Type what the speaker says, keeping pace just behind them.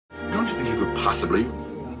could possibly,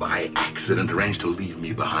 by accident, arrange to leave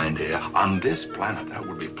me behind here on this planet, that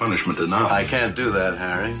would be punishment enough. I can't do that,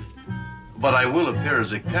 Harry. But I will appear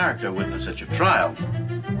as a character witness at your trial.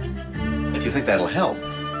 If you think that'll help.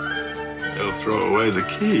 They'll throw away the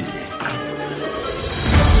key.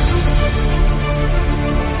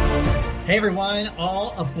 Hey everyone,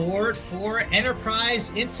 all aboard for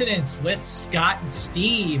Enterprise Incidents with Scott and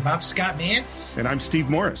Steve. I'm Scott Mance. And I'm Steve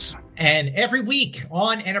Morris. And every week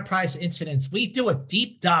on Enterprise Incidents, we do a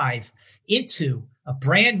deep dive into a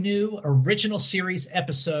brand new original series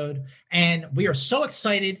episode. And we are so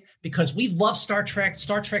excited because we love Star Trek.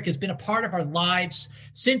 Star Trek has been a part of our lives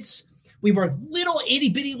since we were little itty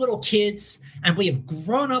bitty little kids, and we have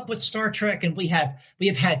grown up with Star Trek, and we have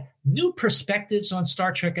had new perspectives on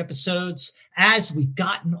Star Trek episodes as we've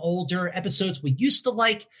gotten older. Episodes we used to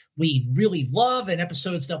like, we really love, and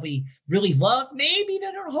episodes that we really love, maybe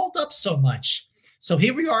they don't hold up so much. So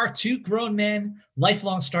here we are, two grown men,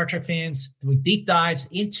 lifelong Star Trek fans, doing deep dives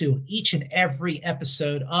into each and every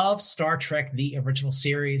episode of Star Trek, the original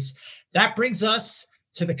series. That brings us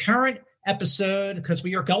to the current episode, because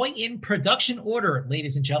we are going in production order,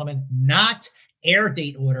 ladies and gentlemen, not air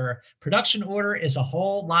date order. Production order is a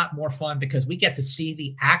whole lot more fun because we get to see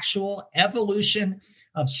the actual evolution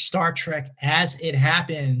of Star Trek as it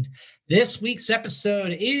happened. This week's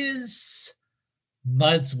episode is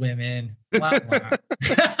Mudd's Women. Wow, wow.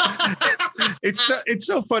 It's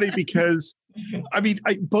so funny because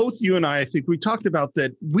both you and I think we talked about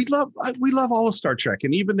that. We love all of Star Trek,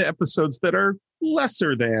 and even the episodes that are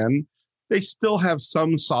lesser than, they still have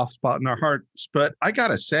some soft spot in our hearts. But I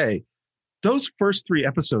gotta say, those first three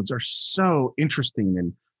episodes are so interesting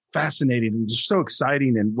and fascinating and just so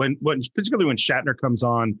exciting. And when particularly when Shatner comes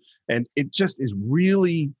on, and it just is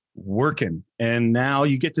really working. And now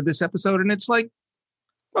you get to this episode, and it's like,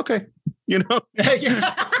 okay, you know.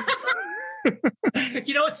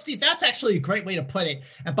 You know what, Steve? That's actually a great way to put it.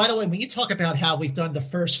 And by the way, when you talk about how we've done the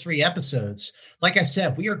first three episodes, like I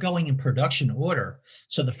said, we are going in production order.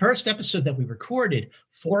 So the first episode that we recorded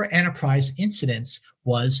for Enterprise Incidents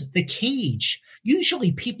was The Cage.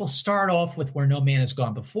 Usually people start off with Where No Man Has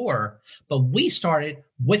Gone Before, but we started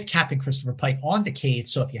with Captain Christopher Pike on The Cage.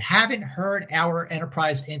 So if you haven't heard our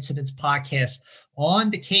Enterprise Incidents podcast on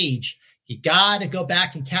The Cage, you got to go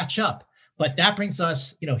back and catch up. But that brings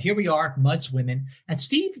us, here we are, Mudd's Women. And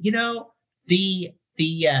Steve, the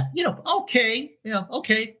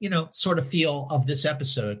sort of feel of this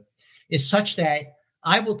episode is such that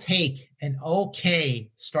I will take an okay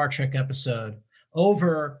Star Trek episode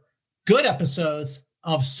over good episodes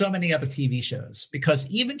of so many other TV shows, because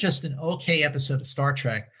even just an okay episode of Star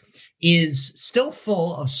Trek is still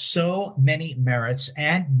full of so many merits,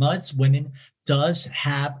 and Mudd's Women does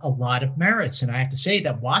have a lot of merits. And I have to say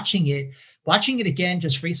that watching it again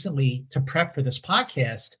just recently to prep for this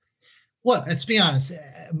podcast, look, let's be honest,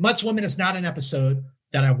 Mudd's Women is not an episode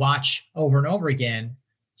that I watch over and over again,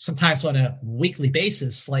 sometimes on a weekly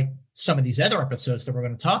basis, like some of these other episodes that we're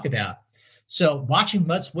going to talk about. So watching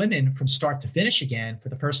Mudd's Women from start to finish again for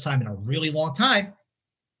the first time in a really long time,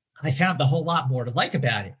 I found a whole lot more to like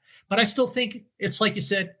about it. But I still think it's like you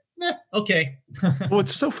said, okay. Well,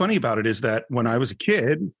 what's so funny about it is that when I was a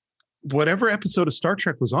kid, whatever episode of Star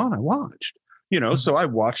Trek was on, I watched, so I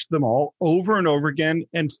watched them all over and over again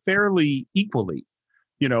and fairly equally.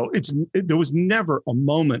 There was never a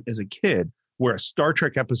moment as a kid where a Star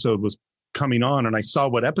Trek episode was coming on and I saw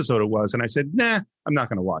what episode it was and I said, nah, I'm not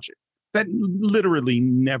going to watch it. That literally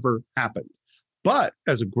never happened. But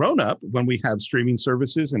as a grown-up, when we have streaming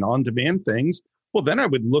services and on-demand things, well, then I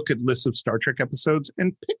would look at lists of Star Trek episodes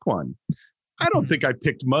and pick one. I don't think I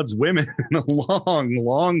picked Mudd's Women in a long,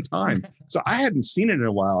 long time. So I hadn't seen it in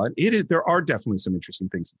a while. And there are definitely some interesting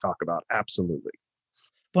things to talk about. Absolutely.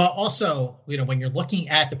 Well, also, when you're looking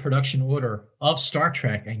at the production order of Star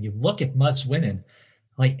Trek and you look at Mudd's Women,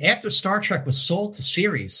 like after Star Trek was sold to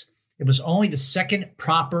series, it was only the second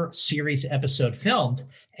proper series episode filmed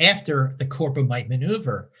after the Corbomite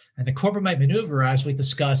Maneuver. And the Corbomite Maneuver, as we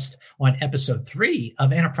discussed on episode 3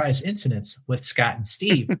 of Enterprise Incidents with Scott and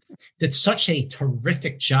Steve, did such a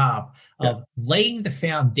terrific job of laying the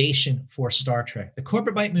foundation for Star Trek. The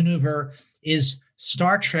Corbomite Maneuver is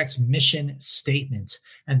Star Trek's mission statement.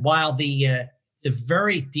 And while the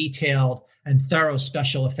very detailed and thorough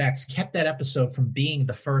special effects kept that episode from being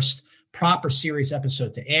the first proper series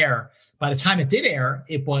episode to air, by the time it did air,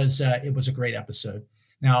 it was a great episode.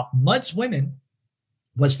 Now, Mudd's Women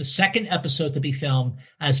was the second episode to be filmed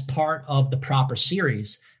as part of the proper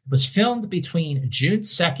series. It was filmed between June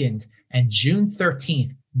 2nd and June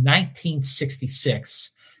 13th,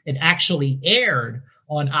 1966. It actually aired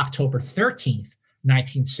on October 13th,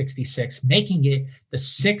 1966, making it the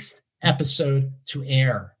 6th episode to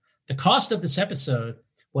air. The cost of this episode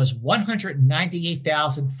was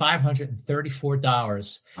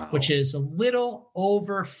 $198,534, which is a little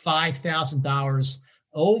over $5,000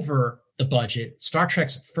 over the budget. Star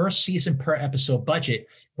Trek's first season per episode budget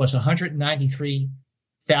was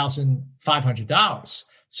 $193,500.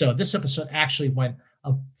 So this episode actually went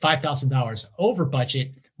 $5,000 over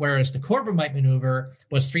budget, whereas the Corbomite maneuver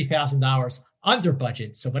was $3,000 under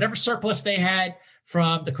budget. So whatever surplus they had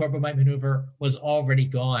from the Corbomite maneuver was already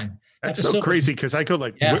gone. That's so crazy, because I go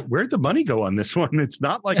like, where'd the money go on this one? It's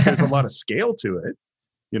not like there's a lot of scale to it,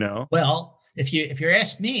 you know? Well, if you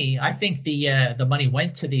ask me, I think the money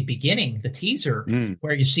went to the beginning, the teaser,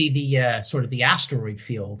 where you see the sort of the asteroid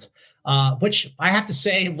field, which I have to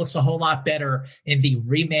say looks a whole lot better in the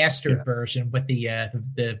remastered version with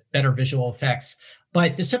the better visual effects.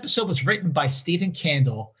 But this episode was written by Stephen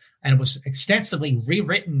Kandel and was extensively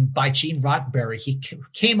rewritten by Gene Roddenberry. He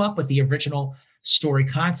came up with the original story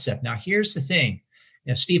concept. Now, here's the thing.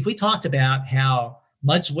 Now, Steve, we talked about how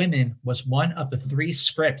Mud's Women was one of the 3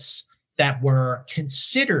 scripts that were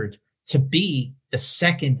considered to be the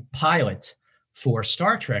second pilot for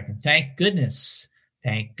Star Trek. And thank goodness,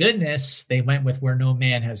 they went with Where No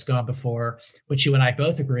Man Has Gone Before, which you and I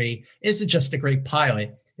both agree isn't just a great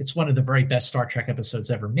pilot. It's one of the very best Star Trek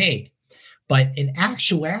episodes ever made. But in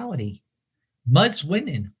actuality, Mud's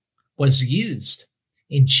Women was used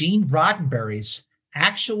in Gene Roddenberry's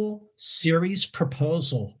actual series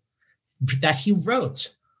proposal that he wrote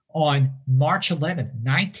on March 11th,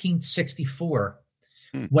 1964,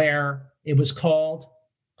 where it was called,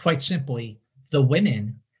 quite simply, The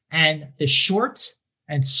Women. And the short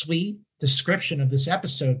and sweet description of this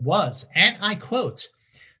episode was, and I quote,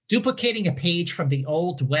 duplicating a page from the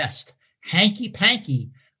Old West,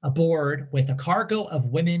 hanky-panky aboard with a cargo of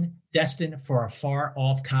women destined for a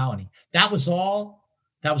far-off colony. That was all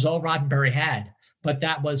Roddenberry had, but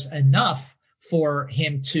that was enough for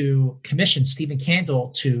him to commission Stephen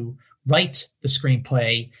Kandel to write the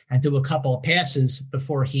screenplay and do a couple of passes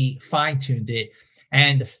before he fine-tuned it.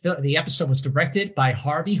 And the episode was directed by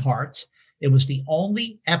Harvey Hart. It was the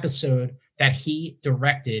only episode that he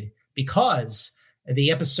directed because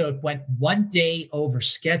the episode went 1 day over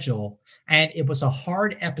schedule, and it was a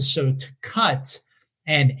hard episode to cut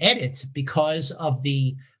and edit because of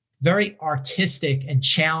the very artistic and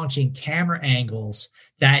challenging camera angles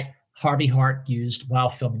that Harvey Hart used while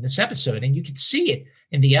filming this episode. And you could see it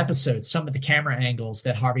in the episode, some of the camera angles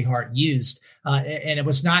that Harvey Hart used. And it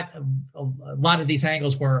was not, a lot of these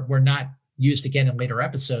angles were not used again in later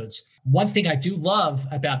episodes. One thing I do love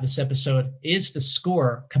about this episode is the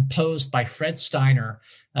score composed by Fred Steiner.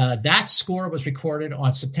 That score was recorded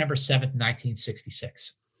on September 7th,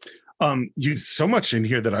 1966. You so much in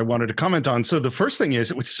here that I wanted to comment on. So the first thing is,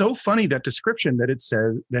 it was so funny, that description that it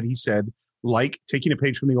said, that he said, like taking a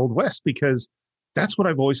page from the Old West, because that's what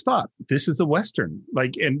I've always thought. This is a Western,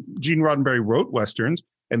 like, and Gene Roddenberry wrote Westerns,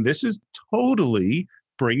 and this is totally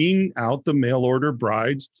bringing out the mail order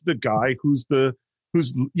brides to the guy who's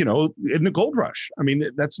you know, in the gold rush. I mean,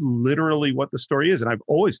 that's literally what the story is. And I've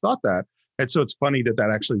always thought that. And so it's funny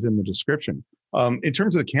that actually is in the description. In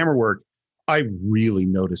terms of the camera work, I really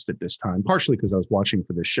noticed it this time, partially because I was watching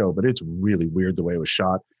for this show, but it's really weird the way it was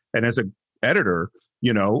shot. And as an editor,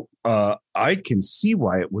 you know, I can see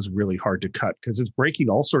why it was really hard to cut, because it's breaking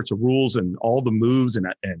all sorts of rules and all the moves and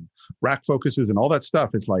rack focuses and all that stuff.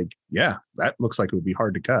 It's like, yeah, that looks like it would be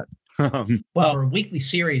hard to cut. Well, for a weekly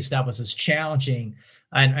series that was as challenging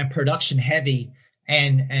and production heavy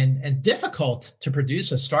and difficult to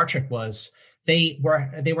produce as Star Trek was, they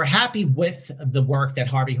were happy with the work that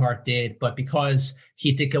Harvey Hart did, but because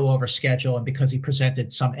he did go over schedule and because he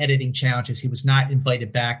presented some editing challenges, he was not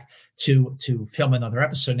invited back to film another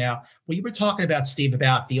episode. Now, when you were talking about, Steve,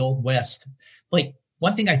 about the Old West, like,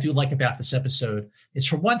 one thing I do like about this episode is,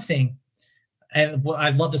 for one thing, and I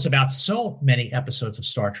love this about so many episodes of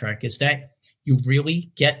Star Trek, is that you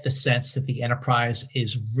really get the sense that the Enterprise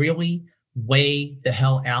is really way the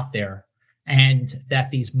hell out there, and that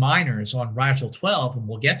these miners on Rigel 12, and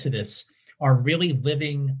we'll get to this, are really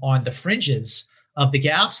living on the fringes of the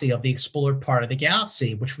galaxy, of the explored part of the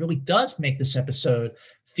galaxy, which really does make this episode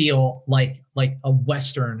feel like a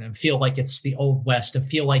Western, and feel like it's the Old West, and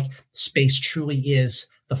feel like space truly is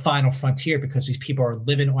the final frontier, because these people are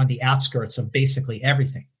living on the outskirts of basically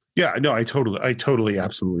everything. Yeah, no, I totally,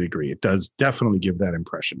 absolutely agree. It does definitely give that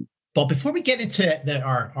impression. But before we get into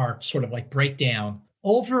our sort of like breakdown,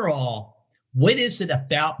 overall, what is it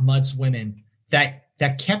about Mud's Women that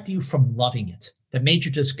kept you from loving it, that made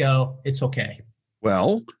you just go, it's okay?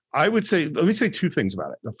 Well, I would say, let me say two things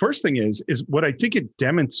about it. The first thing is what I think it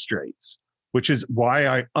demonstrates, which is why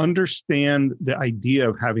I understand the idea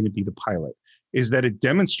of having to be the pilot, is that it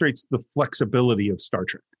demonstrates the flexibility of Star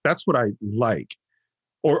Trek. That's what I like.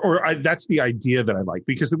 That's the idea that I like,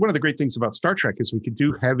 because one of the great things about Star Trek is we could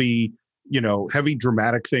do heavy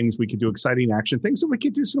dramatic things. We could do exciting action things, and we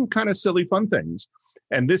could do some kind of silly fun things.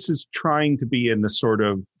 And this is trying to be in the sort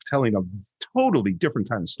of telling a totally different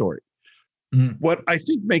kind of story. Mm. What I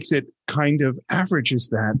think makes it kind of average is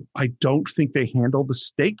that I don't think they handle the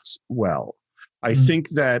stakes well. I think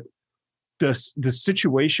that the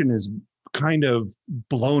situation is kind of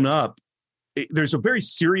blown up. There's a very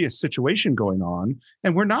serious situation going on,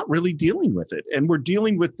 and we're not really dealing with it. And we're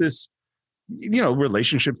dealing with this,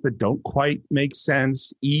 relationships that don't quite make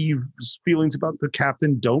sense. Eve's feelings about the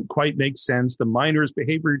captain don't quite make sense. The miner's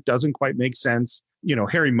behavior doesn't quite make sense.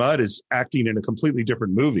 Harry Mudd is acting in a completely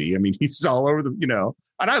different movie. I mean, he's all over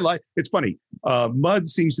and it's funny. Mudd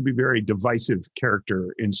seems to be a very divisive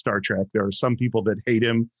character in Star Trek. There are some people that hate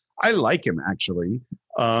him. I like him, actually.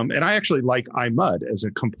 And I actually like I, Mudd as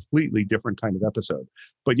a completely different kind of episode.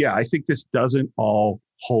 But yeah, I think this doesn't all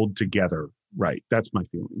hold together right. That's my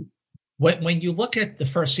feeling. When you look at the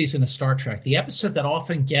first season of Star Trek, the episode that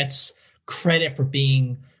often gets credit for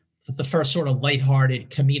being the first sort of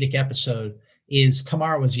lighthearted comedic episode is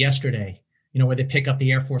Tomorrow Was Yesterday, where they pick up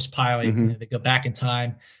the Air Force pilot, they go back in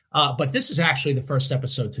time. But this is actually the first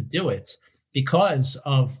episode to do it because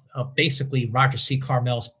of basically Roger C.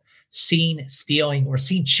 Carmel's scene-stealing or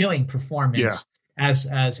scene-chilling performance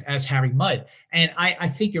as Harry Mudd. And I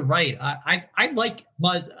think you're right. I like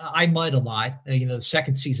Mudd a lot. The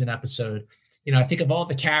second season episode. I think of all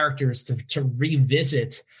the characters to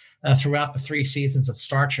revisit throughout the 3 seasons of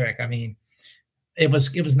Star Trek. I mean, it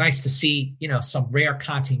was nice to see some rare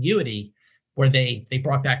continuity where they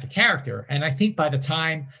brought back a character. And I think by the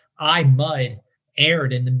time I, Mudd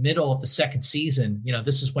aired in the middle of the second season,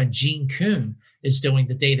 this is when Gene Kuhn is doing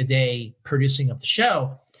the day-to-day producing of the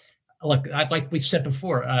show. Look, like we said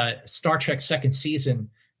before, Star Trek second season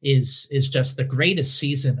is just the greatest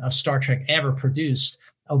season of Star Trek ever produced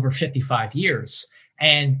over 55 years.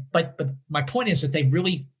 But my point is that they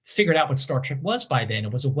really figured out what Star Trek was by then.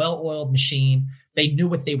 It was a well-oiled machine. They knew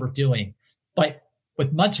what they were doing. But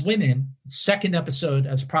with Mudd's Women, second episode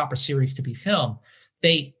as a proper series to be filmed,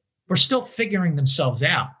 they were still figuring themselves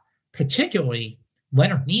out, particularly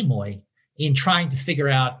Leonard Nimoy, in trying to figure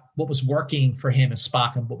out what was working for him as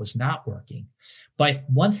Spock and what was not working. But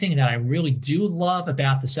one thing that I really do love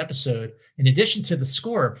about this episode, in addition to the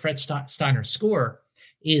score, Fred Steiner's score,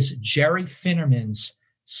 is Jerry Finnerman's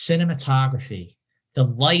cinematography, the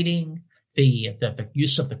lighting, the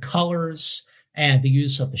use of the colors and the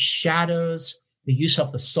use of the shadows, the use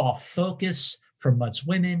of the soft focus for Mudd's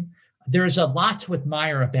Women. There's a lot to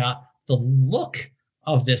admire about the look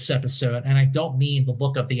of this episode. And I don't mean the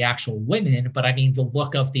look of the actual women, but I mean the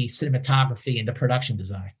look of the cinematography and the production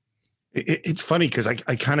design. It's funny because I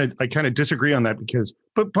kind of disagree on that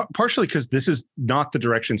but partially because this is not the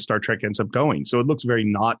direction Star Trek ends up going. So it looks very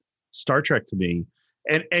not Star Trek to me.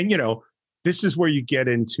 And this is where you get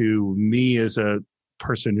into me as a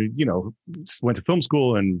person who, went to film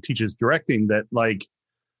school and teaches directing, that like,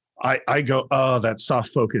 I go, oh, that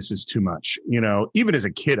soft focus is too much. Even as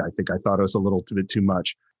a kid, I think I thought it was a little bit too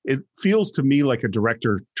much. It feels to me like a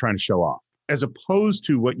director trying to show off, as opposed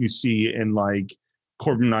to what you see in like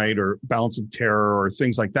Corbin Knight or Balance of Terror or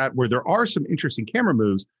things like that, where there are some interesting camera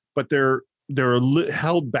moves, but they're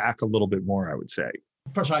held back a little bit more, I would say.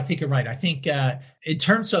 First of all, I think you're right. I think in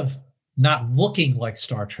terms of not looking like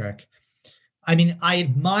Star Trek, I mean, I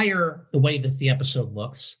admire the way that the episode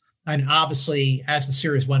looks. And obviously, as the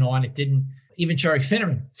series went on, even Jerry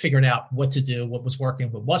Finnerman figured out what to do, what was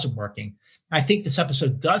working, what wasn't working. I think this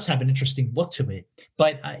episode does have an interesting look to it.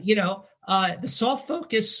 But, the soft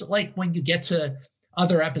focus, like when you get to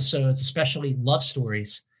other episodes, especially love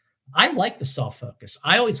stories, I like the soft focus.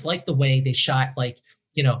 I always like the way they shot, like,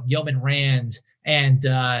 Yeoman Rand and,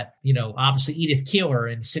 obviously Edith Keeler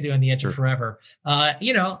and City on the Edge of Forever.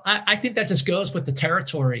 I think that just goes with the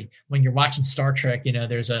territory when you're watching Star Trek.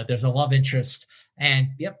 There's a love interest, and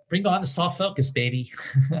bring on the soft focus, baby.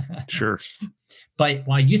 Sure. But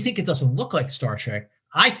while you think it doesn't look like Star Trek,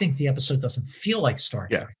 I think the episode doesn't feel like Star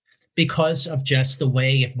Trek because of just the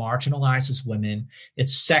way it marginalizes women.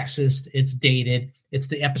 It's sexist. It's dated. It's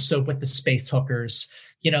the episode with the space hookers.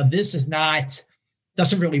 This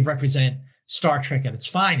doesn't really represent Star Trek at its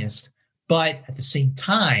finest, but at the same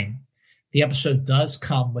time, the episode does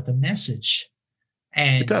come with a message.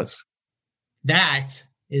 And it does. That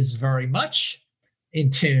is very much in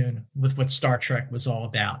tune with what Star Trek was all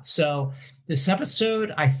about. So this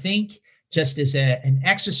episode, I think, just is an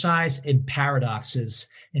exercise in paradoxes,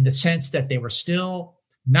 in the sense that they were still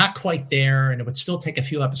not quite there, and it would still take a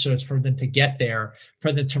few episodes for them to get there,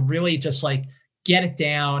 for them to really just like get it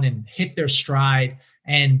down and hit their stride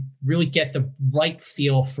and really get the right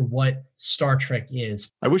feel for what Star Trek is.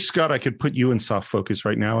 I wish, Scott, I could put you in soft focus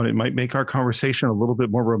right now, and it might make our conversation a little bit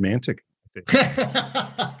more romantic.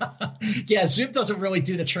 Yeah, Zoom doesn't really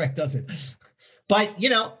do the trick, does it? But,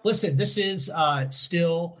 listen, this is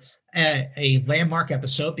still a landmark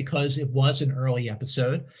episode because it was an early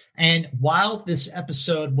episode. And while this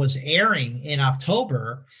episode was airing in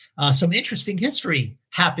October, some interesting history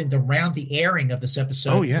happened around the airing of this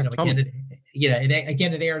episode. Oh, yeah.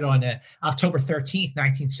 It aired on October 13th,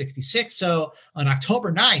 1966. So on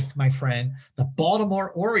October 9th, my friend, the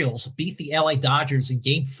Baltimore Orioles beat the LA Dodgers in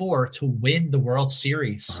Game 4 to win the World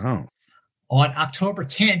Series. Wow. On October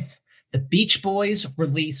 10th, the Beach Boys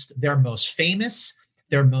released their most famous,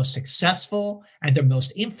 their most successful, and their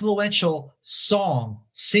most influential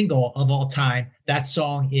single of all time. That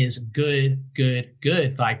song is Good, Good,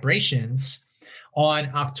 Good Vibrations. On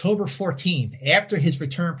October 14th, after his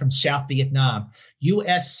return from South Vietnam,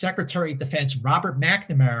 U.S. Secretary of Defense Robert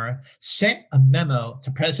McNamara sent a memo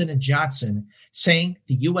to President Johnson saying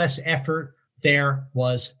the U.S. effort there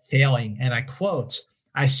was failing. And I quote,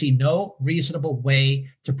 "I see no reasonable way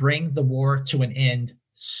to bring the war to an end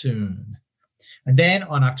soon." And then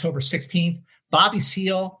on October 16th, Bobby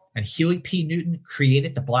Seale and Huey P. Newton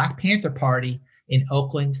created the Black Panther Party in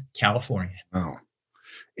Oakland, California. Oh,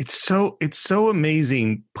 it's so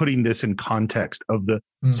amazing putting this in context of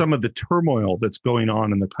some of the turmoil that's going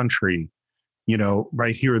on in the country,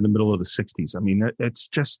 right here in the middle of the 60s. I mean, it's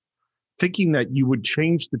just thinking that you would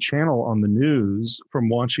change the channel on the news from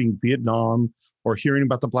watching Vietnam or hearing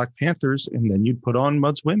about the Black Panthers, and then you'd put on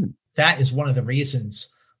Mud's Women. That is one of the reasons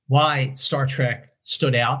why Star Trek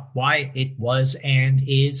stood out, why it was and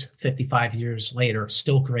is 55 years later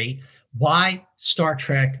still great, why Star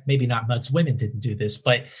Trek, maybe not Mud's Women didn't do this,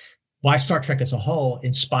 but why Star Trek as a whole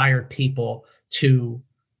inspired people to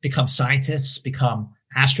become scientists, become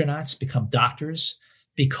astronauts, become doctors.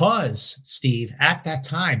 Because, Steve, at that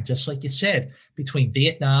time, just like you said, between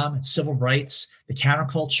Vietnam and civil rights, the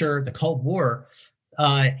counterculture, the Cold War,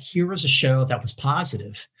 here was a show that was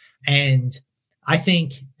positive. And I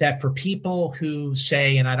think that for people who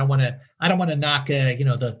say, and I don't want to knock,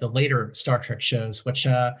 the later Star Trek shows, but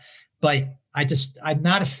I'm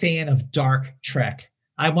not a fan of dark Trek.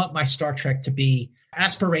 I want my Star Trek to be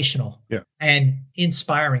aspirational and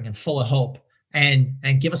inspiring and full of hope and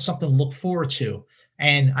give us something to look forward to.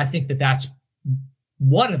 And I think that that's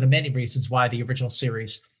one of the many reasons why the original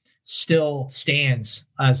series still stands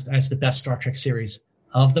as the best Star Trek series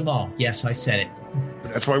of them all. Yes, I said it.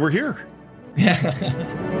 That's why we're here.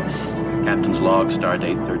 Captain's log,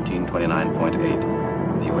 stardate 1329.8.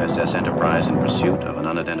 The USS Enterprise in pursuit of an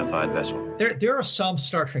unidentified vessel. There are some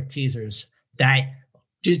Star Trek teasers that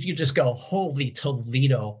you just go, holy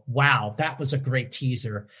Toledo, wow, that was a great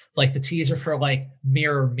teaser. Like the teaser for like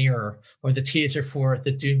Mirror Mirror, or the teaser for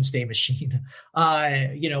the Doomsday Machine.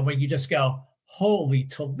 Where you just go, holy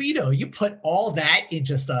Toledo, you put all that in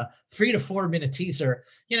just a 3 to 4 minute teaser.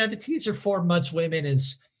 The teaser for Mud's Women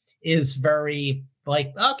is very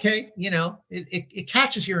like, okay, it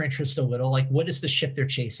catches your interest a little, like what is the ship they're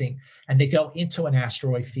chasing? And they go into an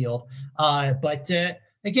asteroid field. But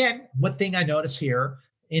again, one thing I notice here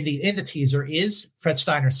in the teaser is Fred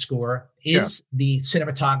Steiner's score, is the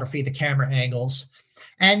cinematography, the camera angles.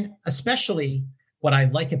 And especially what I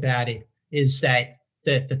like about it is that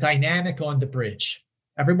the dynamic on the bridge,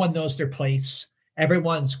 everyone knows their place.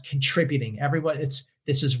 Everyone's contributing.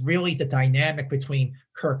 This is really the dynamic between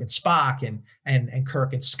Kirk and Spock and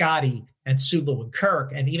Kirk and Scotty and Sulu and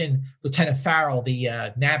Kirk, and even Lieutenant Farrell,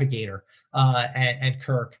 the navigator, and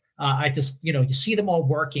Kirk. You see them all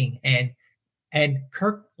working, and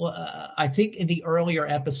Kirk, I think in the earlier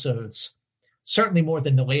episodes, certainly more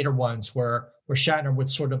than the later ones where Shatner would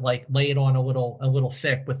sort of like lay it on a little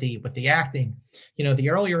thick with the acting. The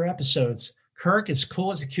earlier episodes, Kirk is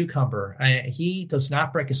cool as a cucumber. He does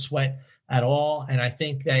not break a sweat at all. And I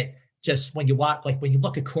think that just when you watch, like when you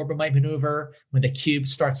look at Corbomite maneuver, when the cube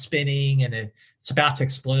starts spinning and it's about to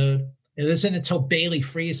explode, it isn't until Bailey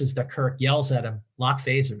freezes that Kirk yells at him, "Lock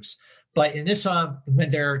phasers." But in this, when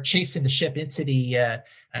they're chasing the ship into the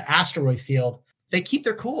asteroid field, they keep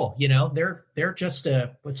their cool. They're just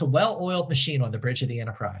it's a well-oiled machine on the bridge of the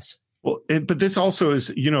Enterprise. Well, but this also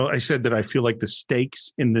is, I said that I feel like the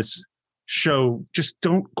stakes in this show just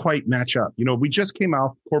don't quite match up. We just came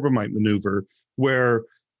off Corbomite maneuver where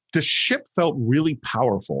the ship felt really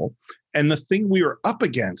powerful. And the thing we were up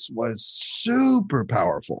against was super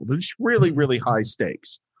powerful. There's really, really high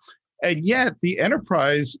stakes. And yet the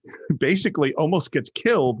Enterprise basically almost gets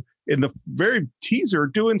killed in the very teaser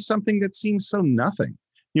doing something that seems so nothing.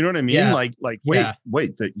 You know what I mean? Yeah. Like,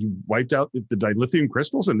 wait, that you wiped out the dilithium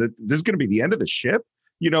crystals and this is going to be the end of the ship?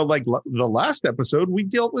 You know, like the last episode, we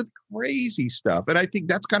dealt with crazy stuff. And I think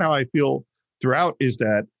that's kind of how I feel throughout is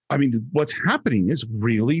that, I mean, what's happening is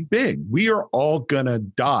really big. We are all going to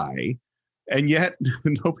die. And yet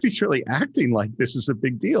nobody's really acting like this is a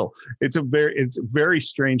big deal. It's a very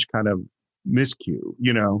strange kind of miscue,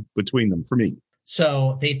 you know, between them for me.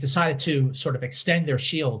 So they've decided to sort of extend their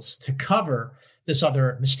shields to cover this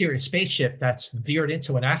other mysterious spaceship that's veered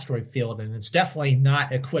into an asteroid field. And it's definitely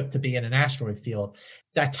not equipped to be in an asteroid field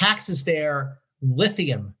that taxes their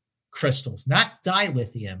lithium crystals, not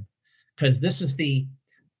dilithium, because this is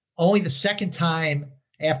only the second time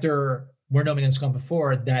after Where No Man Has Gone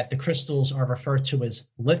Before that the crystals are referred to as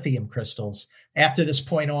lithium crystals. After this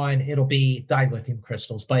point on, it'll be dilithium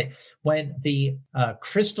crystals. But when the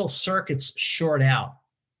crystal circuits short out,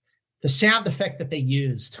 the sound effect that they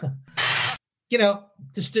used, you know,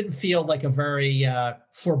 just didn't feel like a very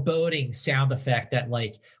foreboding sound effect that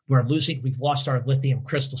like we've lost our lithium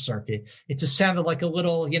crystal circuit. It just sounded like a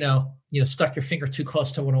little, you know, stuck your finger too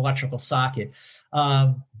close to an electrical socket.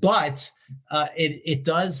 But it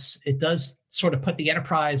does sort of put the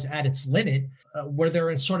Enterprise at its limit, where they're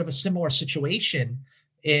in sort of a similar situation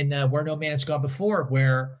in Where No Man Has Gone Before,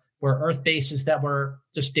 where Earth bases that were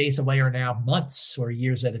just days away are now months or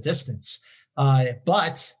years at a distance.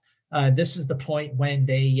 But this is the point when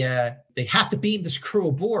they have to beam this crew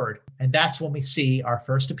aboard, and that's when we see our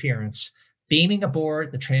first appearance, beaming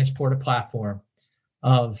aboard the transporter platform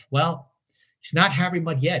of, well, he's not Harry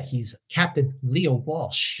Mudd yet. He's Captain Leo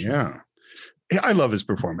Walsh. Yeah. I love his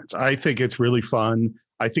performance. I think it's really fun.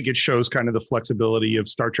 I think it shows kind of the flexibility of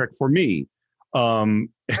Star Trek for me.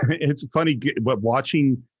 It's funny, but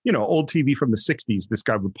watching, you know, old TV from the 60s, this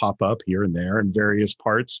guy would pop up here and there in various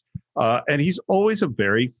parts. And he's always a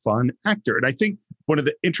very fun actor. And I think one of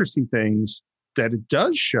the interesting things that it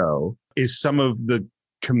does show is some of the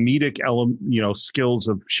comedic skills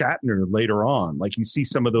of Shatner later on. Like you see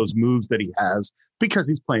some of those moves that he has because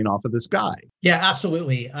he's playing off of this guy. Yeah,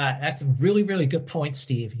 absolutely. That's a really, really good point,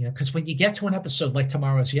 Steve. You know, because when you get to an episode like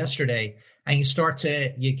Tomorrow's Yesterday, and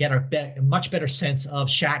you get a much better sense of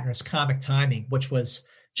Shatner's comic timing, which was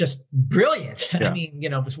just brilliant. Yeah. I mean, you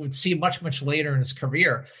know, we'd see much, much later in his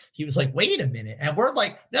career. He was like, wait a minute. And we're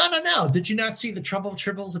like, no. Did you not see the Trouble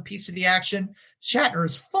Tribbles, a piece of the action? Shatner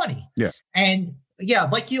is funny. Yeah. And yeah,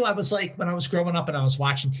 like you, I was like, when I was growing up and I was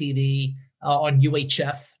watching TV on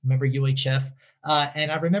UHF, remember UHF?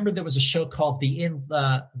 And I remember there was a show called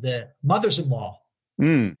The Mothers-in-Law.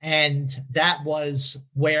 And that was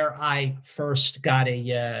where I first got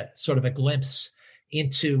a sort of a glimpse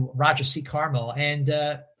into Roger C. Carmel. And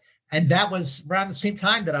that was around the same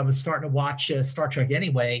time that I was starting to watch Star Trek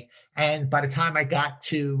anyway. And by the time I got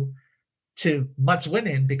to Mudd's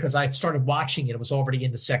Women, because I had started watching it was already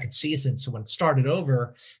in the second season. So when it started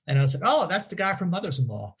over, and I was like, oh, that's the guy from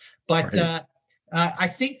Mothers-in-Law. But right. I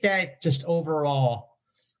think that just overall,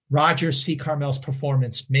 Roger C. Carmel's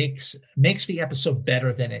performance makes the episode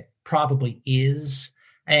better than it probably is.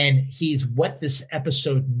 And he's what this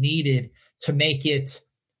episode needed to make it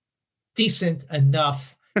decent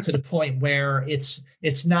enough to the point where it's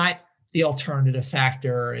not the alternative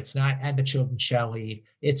factor. It's not And the Children Shall Lead.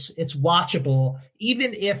 It's watchable,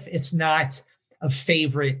 even if it's not a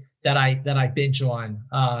favorite that I binge on,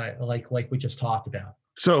 like we just talked about.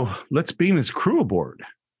 So let's beam his crew aboard.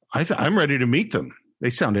 I'm ready to meet them. They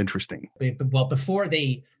sound interesting. Well, before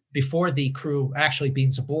the crew actually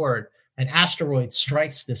beams aboard, an asteroid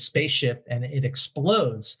strikes the spaceship and it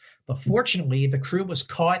explodes. But fortunately, the crew was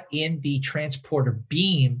caught in the transporter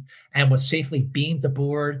beam and was safely beamed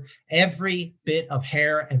aboard. Every bit of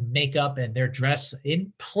hair and makeup and their dress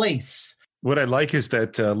in place. What I like is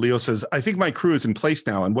that Leo says, I think my crew is in place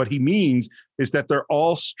now. And what he means is that they're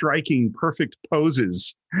all striking perfect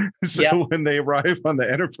poses. So when they arrive on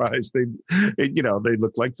the Enterprise, they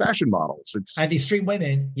look like fashion models. And these three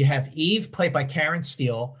women, you have Eve, played by Karen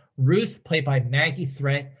Steele, Ruth, played by Maggie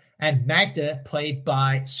Threat, and Magda, played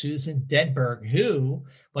by Susan Denberg, who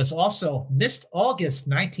was also Miss August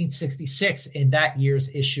 1966 in that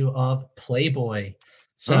year's issue of Playboy.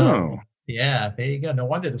 So, yeah, there you go. No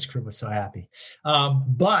wonder this crew was so happy.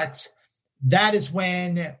 But that is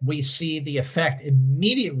when we see the effect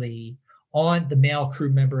immediately on the male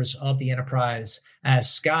crew members of the Enterprise,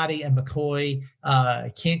 as Scotty and McCoy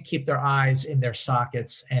can't keep their eyes in their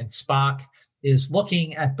sockets, and Spock is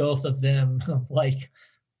looking at both of them like,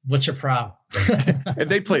 what's your problem? And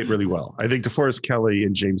they play it really well. I think DeForest Kelley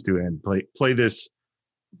and James Doohan play this.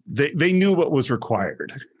 They knew what was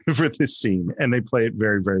required for this scene, and they play it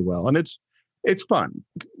very, very well. And it's fun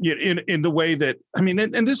in the way that, I mean,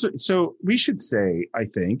 and this, so we should say, I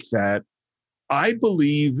think, that I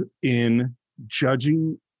believe in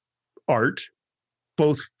judging art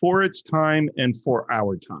both for its time and for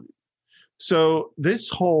our time. So this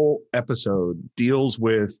whole episode deals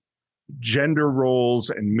with gender roles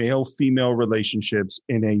and male-female relationships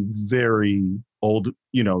in a very old,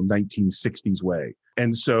 1960s way.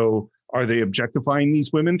 And so are they objectifying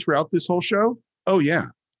these women throughout this whole show? Oh, yeah.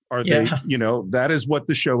 Are they, that is what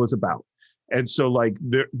the show is about. And so, like,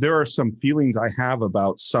 there are some feelings I have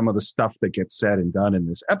about some of the stuff that gets said and done in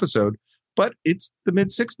this episode, but it's the mid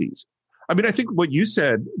 60s. I mean, I think what you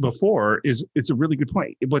said before it's a really good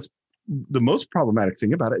point. What's the most problematic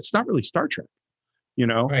thing about it, it's not really Star Trek,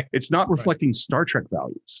 right. It's not reflecting Star Trek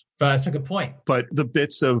values. But that's a good point. But the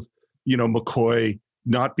bits of, McCoy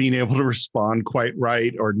not being able to respond quite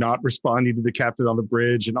right, or not responding to the captain on the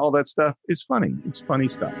bridge and all that stuff is funny. It's funny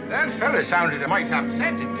stuff. That fella sounded a mite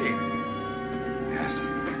upset, didn't he? Yes,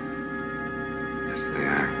 they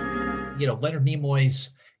are. Leonard Nimoy's,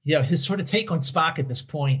 his sort of take on Spock at this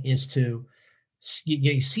point is to,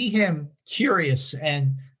 you see him curious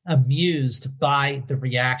and amused by the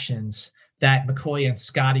reactions that McCoy and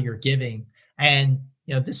Scotty are giving. And,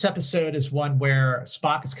 this episode is one where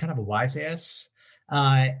Spock is kind of a wise ass.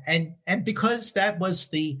 And because that was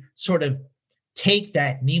the sort of take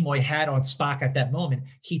that Nimoy had on Spock at that moment,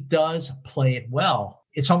 he does play it well.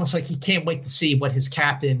 It's almost like he can't wait to see what his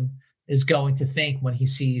captain is going to think when he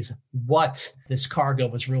sees what this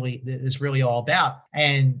cargo is really all about.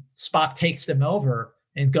 And Spock takes them over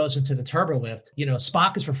and goes into the turbolift.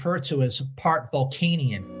 Spock is referred to as part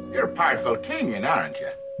Vulcanian. You're part Vulcanian, aren't you?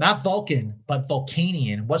 Not Vulcan, but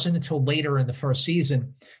Vulcanian. It wasn't until later in the first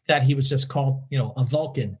season that he was just called, a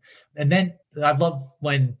Vulcan. And then I love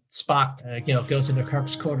when Spock, goes into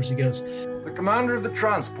Kirk's quarters. He goes, "The commander of the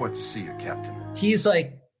transport to see you, Captain." He's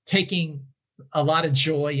like taking a lot of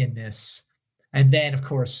joy in this. And then, of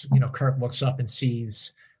course, Kirk looks up and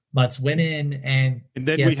sees Mutt's women, and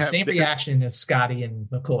then we have the same reaction as Scotty and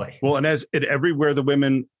McCoy. Well, and everywhere the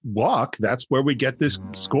women walk, that's where we get this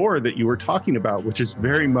score that you were talking about, which is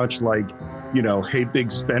very much like, Hey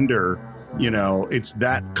Big Spender, it's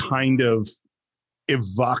that kind of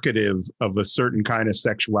evocative of a certain kind of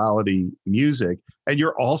sexuality music. And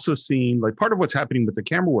you're also seeing, like, part of what's happening with the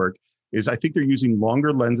camera work is I think they're using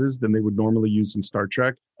longer lenses than they would normally use in Star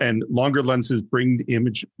Trek. And longer lenses bring the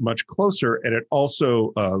image much closer. And it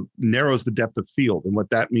also narrows the depth of field. And what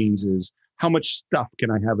that means is, how much stuff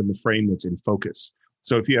can I have in the frame that's in focus?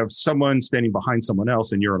 So if you have someone standing behind someone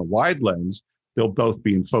else and you're on a wide lens, they'll both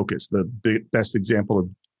be in focus. The best example of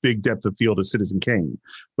big depth of field is Citizen Kane.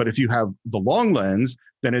 But if you have the long lens,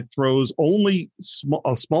 then it throws only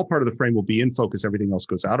a small part of the frame will be in focus. Everything else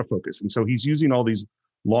goes out of focus. And so he's using all these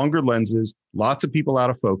longer lenses, lots of people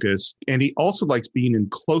out of focus. And he also likes being in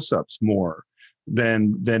close-ups more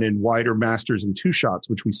than in wider masters and two shots,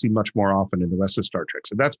 which we see much more often in the rest of Star Trek.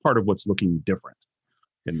 So that's part of what's looking different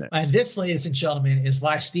in this. And this, ladies and gentlemen, is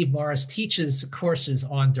why Steve Morris teaches courses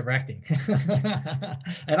on directing.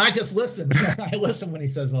 And I just listen. I listen when he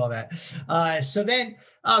says all that. So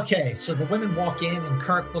the women walk in and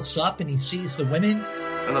Kirk looks up and he sees the women.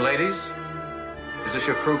 And the ladies? Is this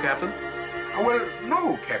your crew, Captain? Oh, well,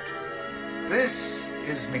 no, Captain. This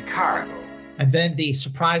is me cargo. And then the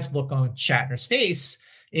surprised look on Shatner's face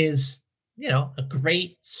is, a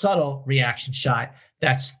great subtle reaction shot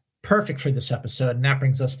that's perfect for this episode. And that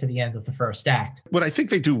brings us to the end of the first act. What I think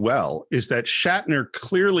they do well is that Shatner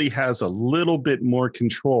clearly has a little bit more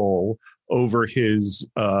control over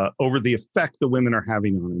over the effect the women are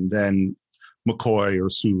having on him than McCoy or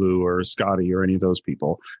Sulu or Scotty or any of those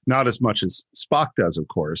people. Not as much as Spock does, of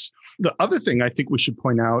course. The other thing I think we should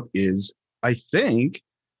point out is I think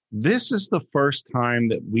this is the first time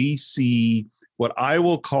that we see what I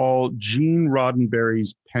will call Gene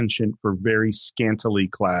Roddenberry's penchant for very scantily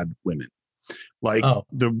clad women. Like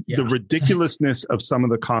the ridiculousness of some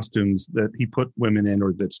of the costumes that he put women in,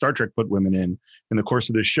 or that Star Trek put women in the course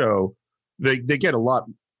of the show, they get a lot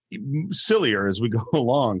sillier as we go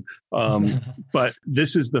along. But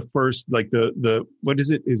this is the first, like the what is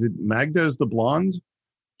it? Is it Magda is the blonde?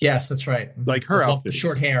 Yes, that's right. Like her outfit,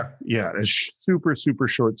 short hair. Yeah, a super, super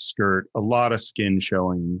short skirt, a lot of skin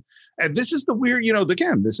showing. And this is the weird,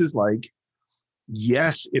 again, this is like,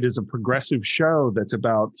 yes, it is a progressive show that's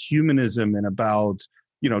about humanism and about,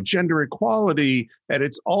 gender equality. And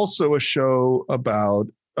it's also a show about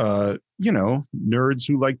nerds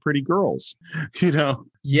who like pretty girls,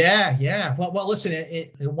 Yeah. Well, listen,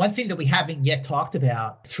 one thing that we haven't yet talked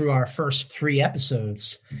about through our first 3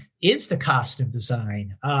 episodes is the costume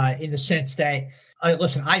design, in the sense that,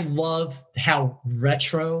 listen, I love how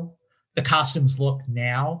retro the costumes look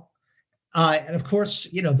now. And of course,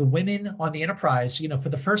 the women on the Enterprise, for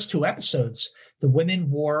the first 2 episodes, the women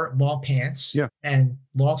wore long pants and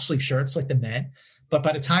long sleeve shirts like the men. But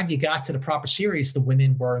by the time you got to the proper series, the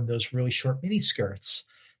women were in those really short mini skirts.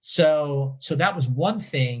 So that was one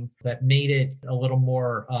thing that made it a little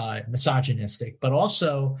more misogynistic. But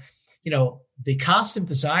also, the costume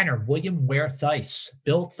designer, William Ware Theiss,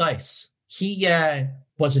 Bill Theiss, he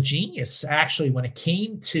was a genius, actually, when it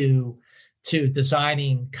came to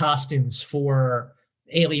designing costumes for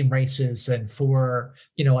alien races and for,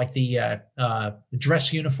 like the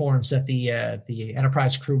dress uniforms that the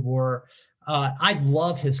Enterprise crew wore. I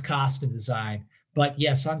love his costume design. But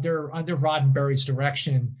yes, under Roddenberry's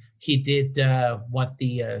direction, he did want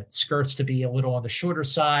the skirts to be a little on the shorter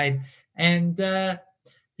side. And, that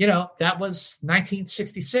was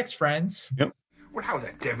 1966, friends. Yep. Well, how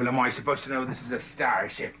the devil am I supposed to know this is a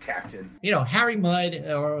starship, Captain? Harry Mudd,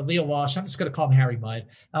 or Leo Walsh, I'm just going to call him Harry Mudd.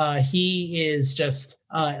 He is just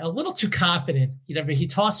a little too confident. He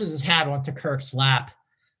tosses his hat onto Kirk's lap,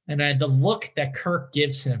 and the look that Kirk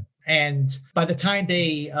gives him. And by the time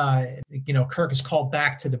they, Kirk is called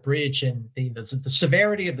back to the bridge, and the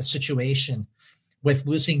severity of the situation with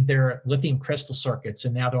losing their lithium crystal circuits,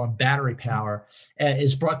 and now they're on battery power,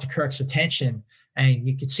 is brought to Kirk's attention. And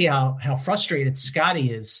you can see how frustrated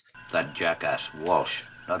Scotty is. That jackass Walsh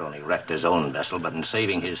not only wrecked his own vessel, but in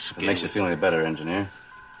saving his skin. It makes you feel any better, engineer.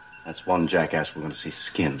 That's one jackass we're going to see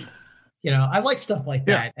skinned. I like stuff like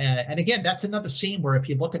that. And again, that's another scene where if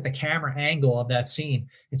you look at the camera angle of that scene,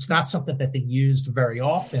 it's not something that they used very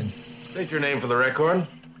often. State your name for the record.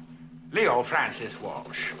 Leo Francis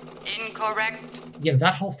Walsh. Incorrect.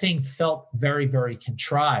 That whole thing felt very, very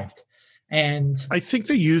contrived. And I think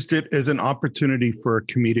they used it as an opportunity for a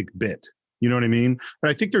comedic bit. You know what I mean? And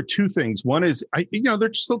I think there are 2 things. One is,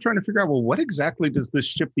 they're still trying to figure out, well, what exactly does this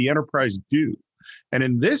ship, the Enterprise, do? And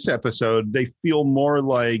in this episode, they feel more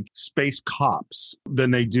like space cops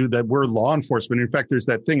than they do that we're law enforcement. In fact, there's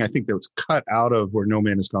that thing I think that was cut out of Where No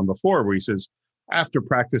Man Has Gone Before, where he says, after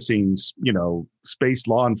practicing, space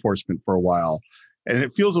law enforcement for a while. And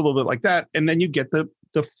it feels a little bit like that. And then you get the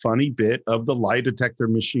funny bit of the lie detector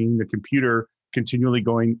machine, the computer continually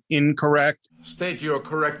going incorrect. State your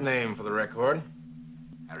correct name for the record.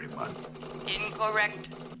 Harry Mudd. Incorrect.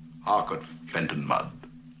 Harcourt Fenton Mudd.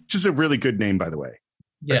 Which is a really good name, by the way.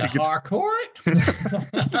 Yeah, Harcourt.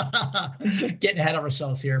 Getting ahead of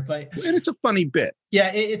ourselves here, but and it's a funny bit.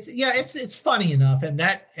 Yeah, it's funny enough, and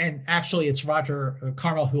actually it's Roger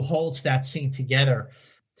Carmel who holds that scene together.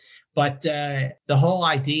 But the whole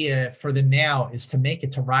idea for them now is to make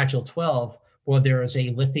it to Rigel 12, where there is a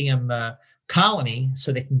lithium colony,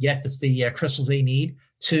 so they can get the crystals they need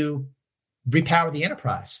to repower the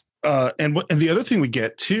Enterprise. And the other thing we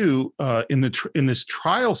get too in this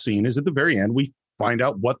trial scene is at the very end we find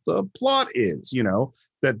out what the plot is.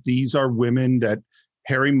 That these are women that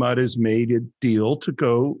Harry Mudd has made a deal to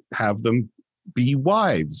go have them be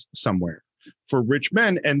wives somewhere for rich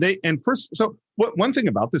men, one thing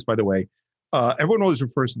about this, by the way, everyone always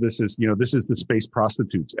refers to this as, this is the space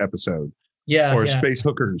prostitutes episode, space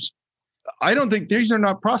hookers. I don't think these are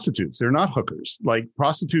not prostitutes. They're not hookers. Like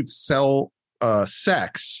prostitutes sell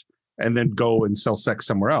sex and then go and sell sex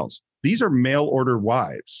somewhere else. These are mail order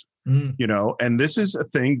wives, and this is a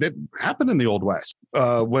thing that happened in the Old West.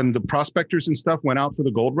 When the prospectors and stuff went out for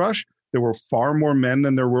the gold rush, there were far more men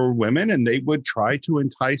than there were women, and they would try to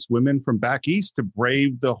entice women from back east to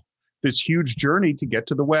brave this huge journey to get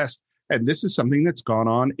to the West. And this is something that's gone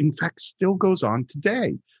on, in fact, still goes on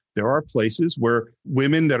today. There are places where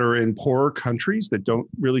women that are in poorer countries that don't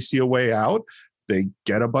really see a way out, they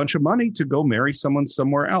get a bunch of money to go marry someone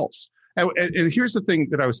somewhere else. And here's the thing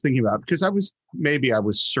that I was thinking about, because I was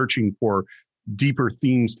searching for deeper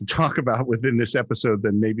themes to talk about within this episode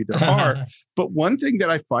than maybe there are. But one thing that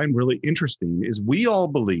I find really interesting is we all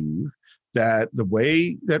believe that the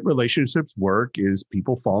way that relationships work is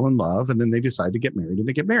people fall in love and then they decide to get married and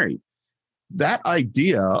they get married. That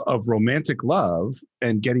idea of romantic love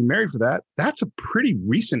and getting married for that, that's a pretty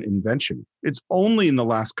recent invention. It's only in the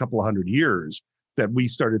last couple of 100 years that we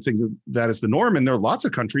started thinking that is the norm. And there are lots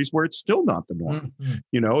of countries where it's still not the norm.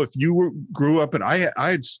 If you grew up, and I had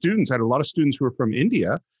a lot of students who were from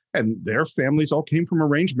India, and their families all came from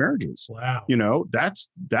arranged marriages. Wow. That's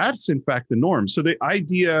in fact the norm. So the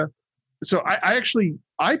idea,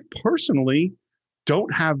 I personally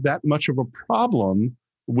don't have that much of a problem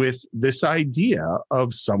with this idea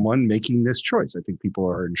of someone making this choice. I think people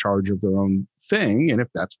are in charge of their own thing. And if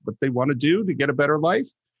that's what they want to do to get a better life,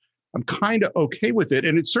 I'm kind of okay with it.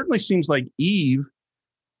 And it certainly seems like Eve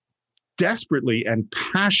desperately and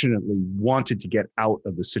passionately wanted to get out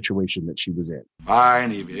of the situation that she was in.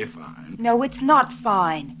 Fine, Evie, fine. No, it's not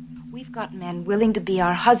fine. We've got men willing to be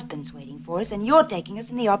our husbands waiting for us, and you're taking us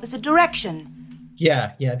in the opposite direction.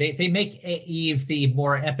 Yeah. They make Eve the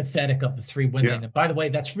more empathetic of the three women. Yeah. And by the way,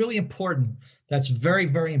 that's really important. That's very,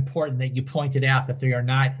 very important that you pointed out that they are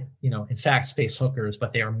not, in fact, space hookers,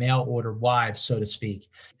 but they are mail order wives, so to speak.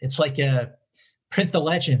 It's like a print the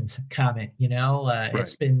legend comment, Right.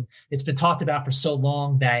 It's been talked about for so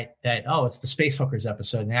long that it's the space hookers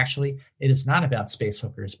episode. And actually, it is not about space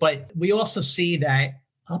hookers. But we also see that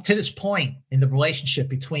up to this point in the relationship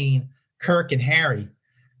between Kirk and Harry,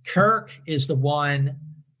 Kirk is the one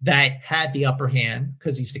that had the upper hand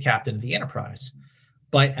because he's the captain of the Enterprise.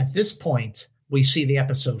 But at this point, we see the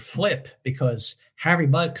episode flip because Harry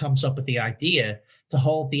Mudd comes up with the idea to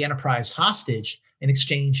hold the Enterprise hostage in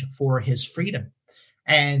exchange for his freedom.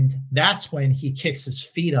 And that's when he kicks his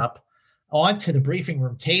feet up onto the briefing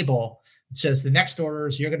room table and says, the next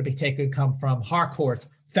orders you're going to be taking come from Harcourt,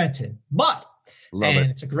 Fenton, Mudd.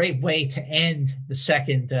 It's a great way to end the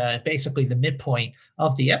second, basically the midpoint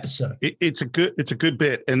of the episode. It's a good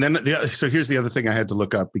bit. And then so here's the other thing I had to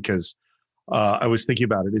look up because I was thinking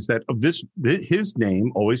about it is that his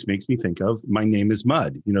name always makes me think of my name is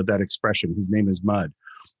Mudd, that expression, his name is Mudd.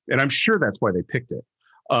 And I'm sure that's why they picked it.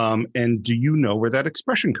 And do you know where that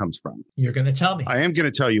expression comes from? You're going to tell me. I am going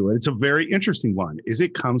to tell you. It's a very interesting one.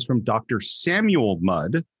 It comes from Dr. Samuel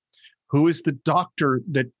Mudd, who is the doctor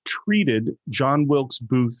that treated John Wilkes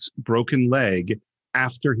Booth's broken leg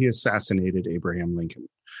after he assassinated Abraham Lincoln.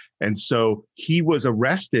 And so he was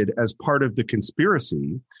arrested as part of the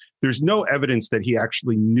conspiracy. There's no evidence that he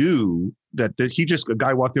actually knew that a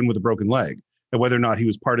guy walked in with a broken leg, and whether or not he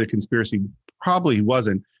was part of the conspiracy, probably he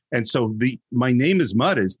wasn't. And so my name is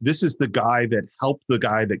Mudd this is the guy that helped the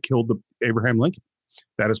guy that killed Abraham Lincoln.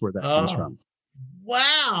 That is where that comes from.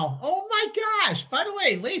 Wow. Oh my gosh. By the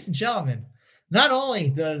way, ladies and gentlemen, not only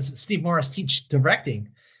does Steve Morris teach directing,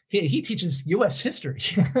 he teaches U.S. history.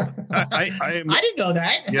 I didn't know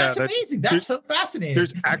that. Yeah, that's amazing. That's so fascinating.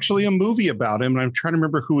 There's actually a movie about him, and I'm trying to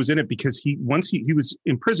remember who was in it because he was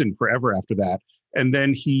in prison forever after that. And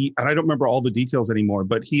then and I don't remember all the details anymore,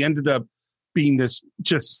 but he ended up being this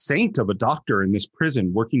just saint of a doctor in this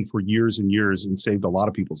prison, working for years and years and saved a lot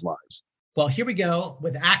of people's lives. Well, here we go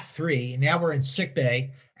with Act 3. Now we're in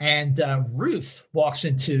sickbay, and Ruth walks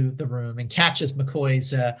into the room and catches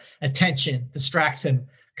McCoy's attention, distracts him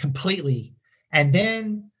completely. And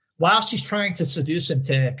then while she's trying to seduce him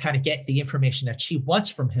to kind of get the information that she wants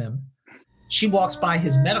from him, she walks by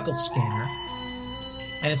his medical scanner,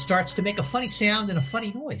 and it starts to make a funny sound and a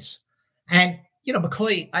funny noise. And,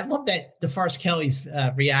 McCoy, I love that DeForest Kelley's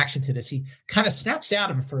reaction to this. He kind of snaps out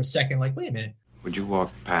of it for a second, like, wait a minute. Would you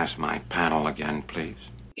walk past my panel again, please?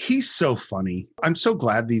 He's so funny. I'm so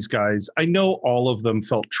glad these guys, I know all of them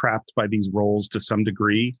felt trapped by these roles to some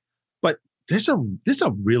degree, but there's a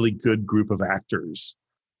really good group of actors.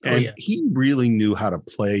 And he really knew how to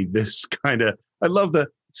play this kind of, I love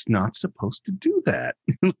it's not supposed to do that.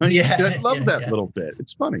 I love that little bit.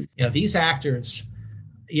 It's funny. These actors,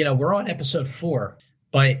 we're on episode 4,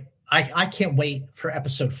 but I can't wait for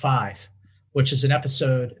episode 5, which is an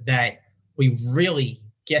episode that we really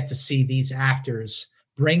get to see these actors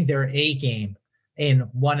bring their A game in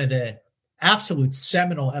one of the absolute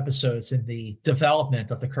seminal episodes in the development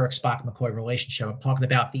of the Kirk, Spock, McCoy relationship. I'm talking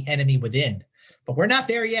about The Enemy Within, but we're not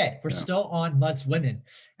there yet. We're still on Mudd's Women.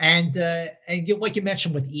 And like you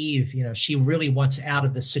mentioned with Eve, she really wants out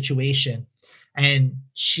of this situation. And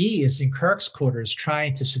she is in Kirk's quarters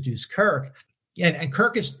trying to seduce Kirk. And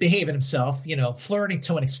Kirk is behaving himself, flirting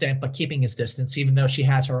to an extent, but keeping his distance, even though she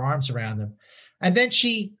has her arms around him. And then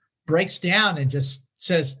she breaks down and just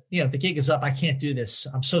says, the gig is up. I can't do this.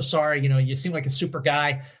 I'm so sorry. You seem like a super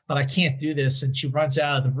guy, but I can't do this. And she runs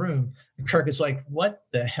out of the room. And Kirk is like, what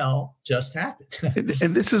the hell just happened?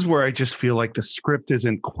 And this is where I just feel like the script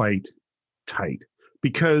isn't quite tight,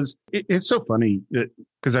 because it's so funny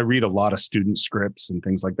because I read a lot of student scripts and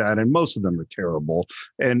things like that, and most of them are terrible,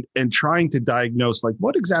 and trying to diagnose like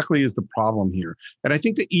what exactly is the problem here. And I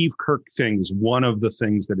think the Eve Kirk thing is one of the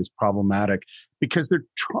things that is problematic, because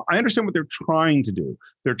I understand what they're trying to do.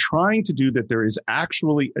 They're trying to do that there is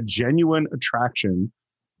actually a genuine attraction,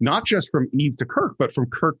 not just from Eve to Kirk, but from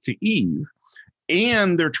Kirk to Eve.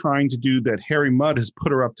 And they're trying to do that. Harry Mudd has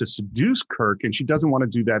put her up to seduce Kirk, and she doesn't want to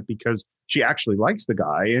do that because she actually likes the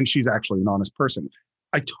guy and she's actually an honest person.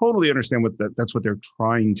 I totally understand that's what they're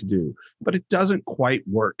trying to do, but it doesn't quite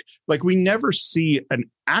work. Like, we never see an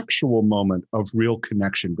actual moment of real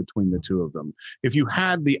connection between the two of them. If you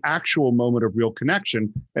had the actual moment of real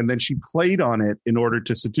connection and then she played on it in order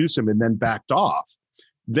to seduce him and then backed off,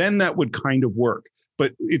 then that would kind of work.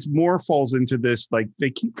 But it's more falls into this, like, they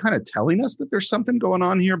keep kind of telling us that there's something going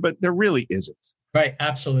on here, but there really isn't. Right.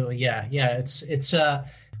 Absolutely. Yeah. Yeah. It's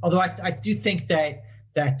although I do think that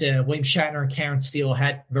William Shatner and Karen Steele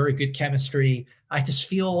had very good chemistry. I just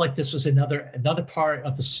feel like this was another part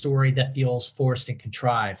of the story that feels forced and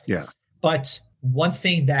contrived. Yeah. But one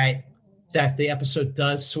thing that the episode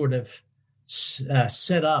does sort of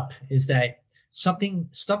set up is that something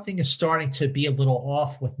is starting to be a little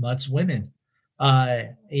off with Mudd's women.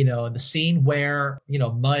 The scene where,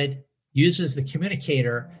 Mudd uses the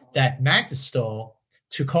communicator that Magda stole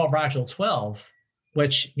to call Rigel 12,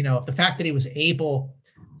 which, the fact that he was able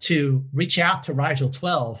to reach out to Rigel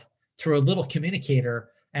 12 through a little communicator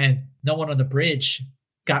and no one on the bridge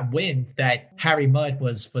got wind that Harry Mudd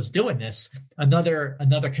was doing this. Another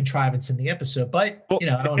contrivance in the episode, but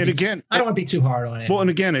I don't want to be too hard on it. Well, and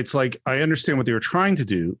again, it's like, I understand what they were trying to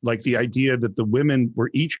do, like the idea that the women were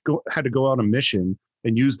each had to go on a mission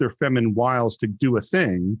and use their feminine wiles to do a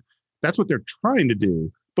thing. That's what they're trying to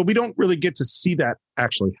do, but we don't really get to see that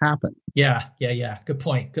actually happen. Yeah. Good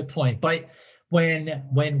point. But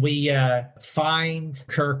when we find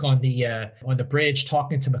Kirk on the bridge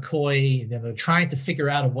talking to McCoy, they're trying to figure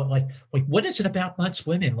out what is it about Mudd's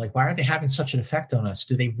women? Like, why are they having such an effect on us?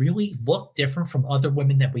 Do they really look different from other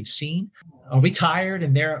women that we've seen? Are we tired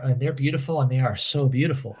and they're beautiful, and they are so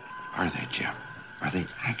beautiful? Are they, Jim? Are they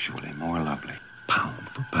actually more lovely, pound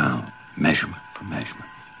for pound, measurement for measurement,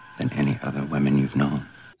 than any other women you've known?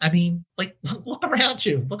 I mean, like, look around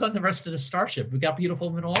you. Look on the rest of the starship. We've got beautiful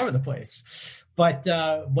women all over the place. But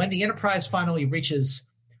when the Enterprise finally reaches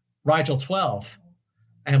Rigel 12,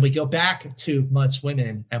 and we go back to Mudd's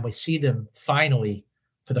women, and we see them finally,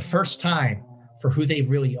 for the first time, for who they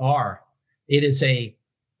really are, it's a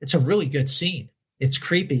really good scene. It's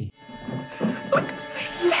creepy. Look,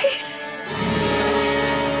 lace.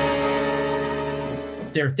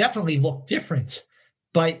 They definitely look different,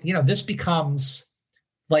 but this becomes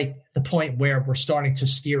like the point where we're starting to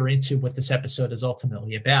steer into what this episode is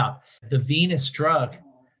ultimately about. The Venus drug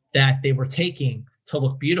that they were taking to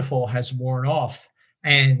look beautiful has worn off,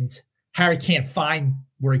 and Harry can't find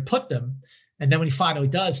where he put them. And then when he finally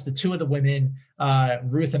does, the two of the women,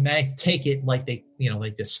 Ruth and Meg, take it like they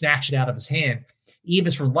just snatch it out of his hand. Eve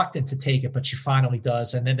is reluctant to take it, but she finally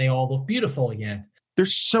does. And then they all look beautiful again.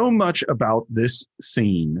 There's so much about this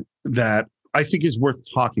scene that I think is worth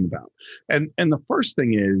talking about. And the first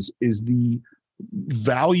thing is the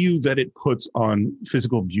value that it puts on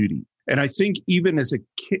physical beauty. And I think even as a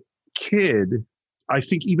kid, I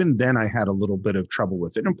think even then I had a little bit of trouble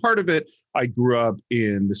with it. And part of it, I grew up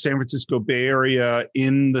in the San Francisco Bay Area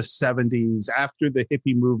in the 70s after the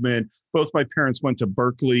hippie movement. Both my parents went to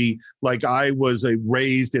Berkeley. Like, I was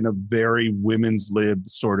raised in a very women's lib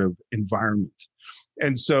sort of environment.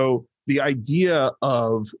 And so the idea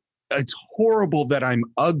of it's horrible that I'm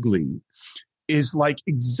ugly is like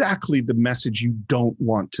exactly the message you don't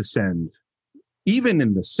want to send. Even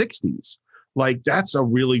in the 60s, like, that's a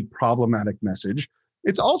really problematic message.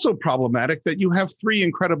 It's also problematic that you have three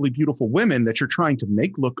incredibly beautiful women that you're trying to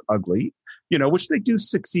make look ugly, which they do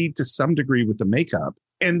succeed to some degree with the makeup.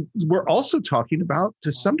 And we're also talking about,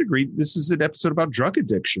 to some degree, this is an episode about drug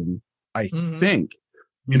addiction, I think,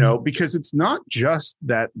 because it's not just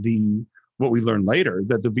that what we learn later,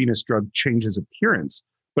 that the Venus drug changes appearance,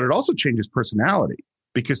 but it also changes personality,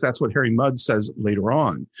 because that's what Harry Mudd says later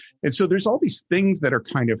on. And so there's all these things that are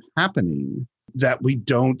kind of happening that we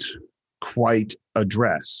don't quite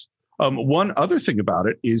address. One other thing about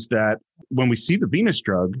it is that when we see the Venus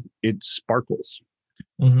drug, it sparkles.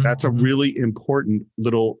 That's a really important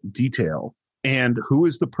little detail. And who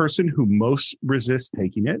is the person who most resists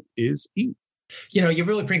taking it is Eve. You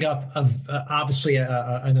really bring up obviously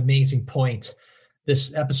an amazing point.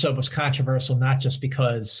 This episode was controversial, not just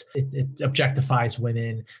because it objectifies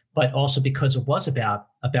women, but also because it was about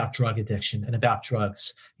drug addiction and about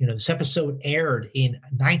drugs. This episode aired in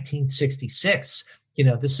 1966.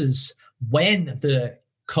 This is when the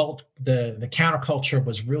counterculture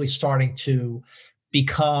was really starting to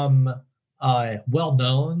become well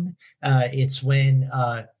known. It's when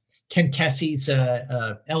Ken Kesey's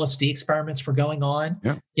LSD experiments were going on,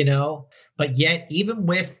 but yet even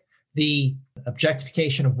with the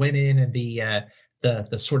objectification of women and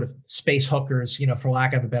the sort of space hookers, for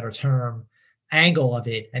lack of a better term, angle of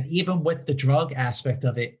it, and even with the drug aspect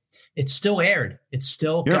of it, it still aired. It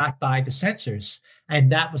still got by the censors.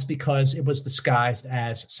 And that was because it was disguised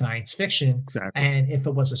as science fiction. Exactly. And if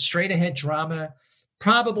it was a straight ahead drama,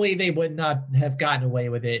 probably they would not have gotten away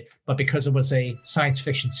with it. But because it was a science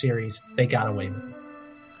fiction series, they got away with it.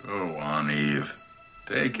 Go on, Eve.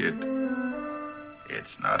 Take it.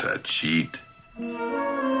 It's not a cheat.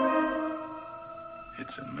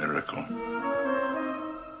 It's a miracle.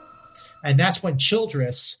 And that's when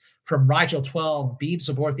Childress from Rigel 12 beams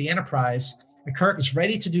aboard the Enterprise. And Kirk is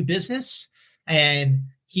ready to do business, and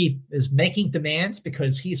he is making demands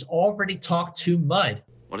because he's already talked to Mudd.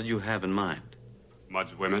 What did you have in mind?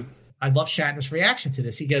 Mudd's women? I love Shatner's reaction to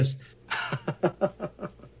this. He goes,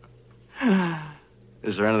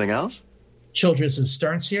 Is there anything else? Childress is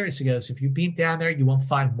stern serious. He goes, if you beam down there, you won't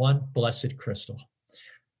find one blessed crystal.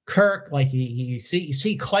 Kirk, like you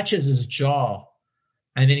see, clutches his jaw,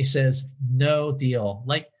 and then he says, no deal.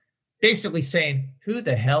 Like basically saying, who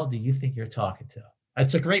the hell do you think you're talking to?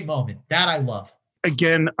 It's a great moment. That I love.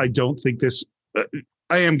 Again, I don't think this,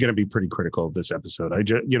 I am going to be pretty critical of this episode. I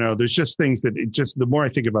just, there's just things that it just, the more I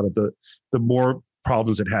think about it, the more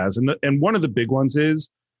problems it has. And one of the big ones is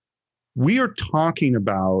we are talking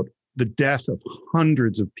about the death of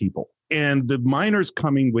hundreds of people, and the miners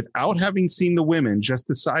coming without having seen the women, just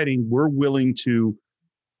deciding we're willing to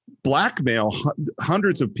blackmail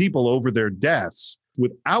hundreds of people over their deaths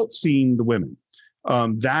without seeing the women.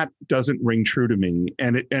 That doesn't ring true to me.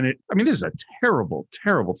 And it, I mean, this is a terrible,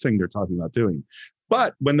 terrible thing they're talking about doing.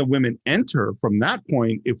 But when the women enter from that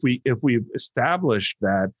point, if we've established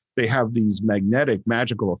that they have these magnetic,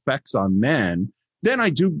 magical effects on men, then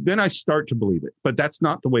I start to believe it. But that's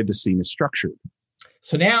not the way the scene is structured.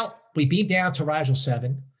 So now we beam down to Rigel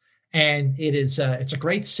 7, and it's a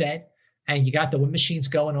great set. And you got the wind machines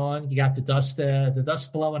going on. You got the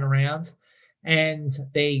dust blowing around. And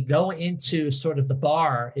they go into sort of the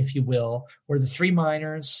bar, if you will, where the three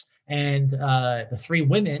miners and the three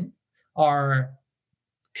women are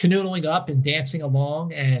canoodling up and dancing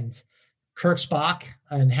along. And Kirk Spock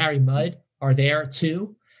and Harry Mudd are there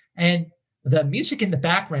too. And the music in the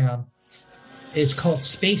background is called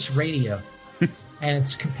Space Radio. And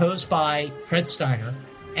it's composed by Fred Steiner.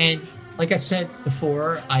 And like I said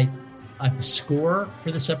before, the score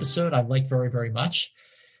for this episode I like very, very much.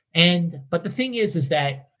 But the thing is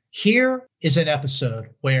that here is an episode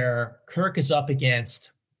where Kirk is up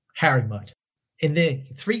against Harry Mudd. In the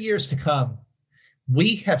 3 years to come,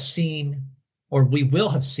 we have seen, or we will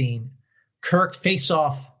have seen, Kirk face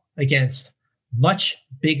off against much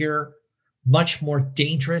bigger, much more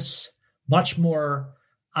dangerous, much more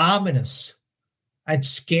ominous and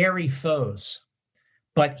scary foes.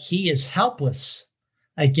 But he is helpless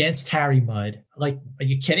against Harry Mudd. Like, are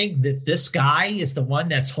you kidding? That this guy is the one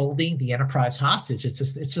that's holding the Enterprise hostage. It's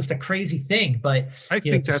just a crazy thing. But I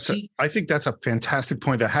think that's a fantastic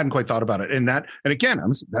point. I hadn't quite thought about it. And again,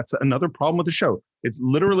 that's another problem with the show. It's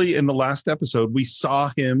literally in the last episode, we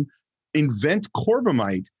saw him invent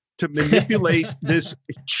Corbomite to manipulate this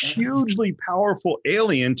hugely powerful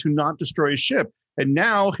alien to not destroy his ship. And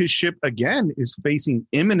now his ship again is facing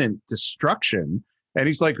imminent destruction. And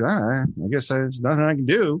he's like, I guess there's nothing I can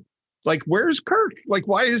do. Like, where's Kirk? Like,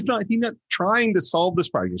 why is he not trying to solve this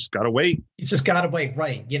problem? You just got to wait. He's just got to wait.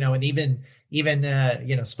 Right. And even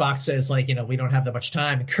Spock says, like, we don't have that much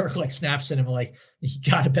time. And Kirk like snaps at him like, you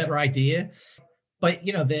got a better idea. But,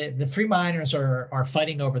 the three miners are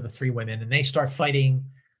fighting over the three women, and they start fighting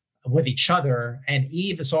with each other. And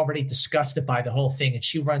Eve is already disgusted by the whole thing. And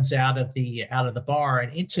she runs out of the bar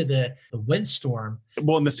and into the windstorm.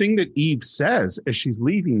 Well, and the thing that Eve says as she's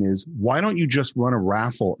leaving is, why don't you just run a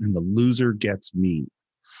raffle and the loser gets me?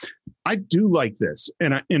 I do like this.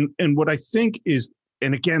 And what I think is,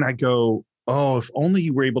 and again, I go, oh, if only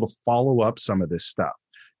you were able to follow up some of this stuff,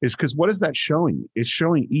 is because what is that showing? It's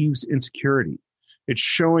showing Eve's insecurity. It's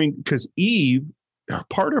showing, because Eve,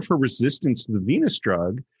 part of her resistance to the Venus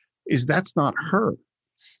drug is that's not her,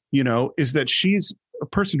 is that she's a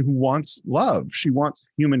person who wants love. She wants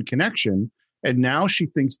human connection. And now she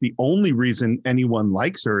thinks the only reason anyone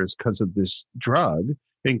likes her is because of this drug,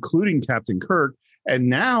 including Captain Kirk. And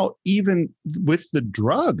now even with the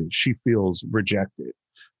drug, she feels rejected,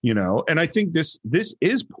 and I think this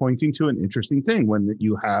is pointing to an interesting thing when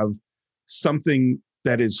you have something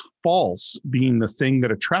that is false being the thing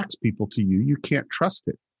that attracts people to you. You can't trust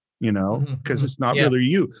it. Because it's not really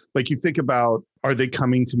you. Like, you think about, are they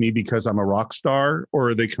coming to me because I'm a rock star, or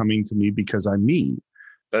are they coming to me because I'm me?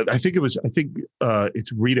 I think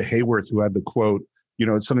it's Rita Hayworth who had the quote,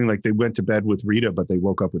 It's something like they went to bed with Rita, but they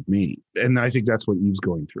woke up with me. And I think that's what Eve's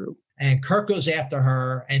going through. And Kirk goes after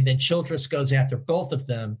her, and then Childress goes after both of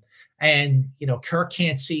them. And, Kirk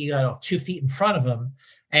can't see 2 feet in front of him.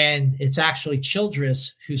 And it's actually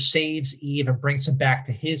Childress who saves Eve and brings him back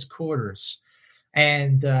to his quarters.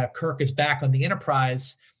 And Kirk is back on the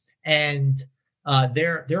Enterprise, and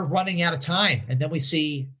they're running out of time. And then we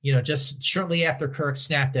see, just shortly after Kirk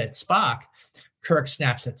snapped at Spock, Kirk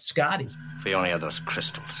snaps at Scotty. If we only had those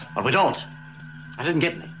crystals. But we don't. I didn't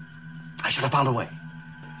get any. I should have found a way.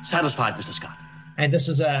 Satisfied, Mr. Scott. And this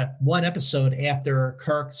is one episode after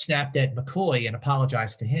Kirk snapped at McCoy and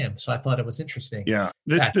apologized to him. So I thought it was interesting. Yeah,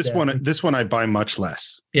 this one I buy much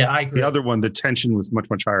less. Yeah, I agree. The other one, the tension was much,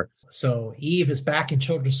 much higher. So Eve is back in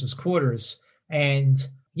Childress's quarters, and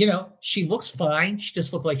she looks fine. She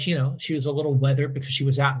just looked like she was a little weathered because she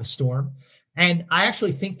was out in the storm. And I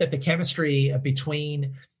actually think that the chemistry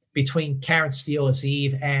between Karen Steele as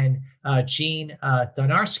Eve and Gene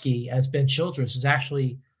Donarski as Ben Childress is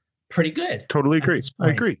actually pretty good. Totally agree. I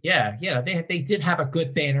agree. Yeah. They did have a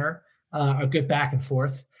good banner, a good back and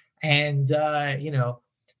forth, and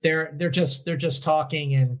they're just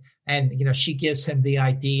talking, and she gives him the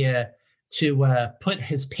idea to put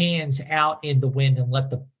his pans out in the wind and let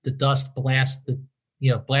the dust blast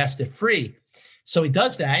it free. So he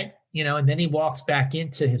does that, and then he walks back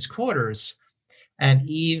into his quarters, and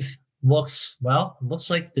Eve looks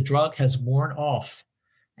like the drug has worn off,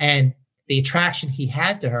 and the attraction he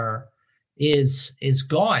had to her is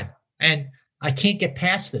gone. And I can't get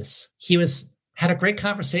past this. He had a great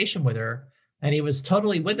conversation with her, and he was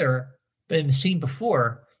totally with her in the scene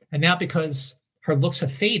before. And now, because her looks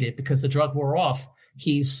have faded because the drug wore off,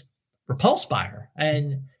 he's repulsed by her.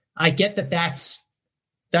 And I get that that's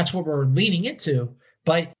what we're leaning into,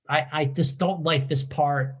 but I just don't like this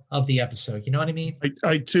part of the episode. You know what I mean?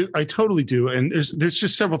 I totally do. And there's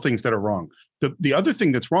just several things that are wrong. The other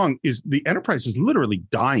thing that's wrong is the Enterprise is literally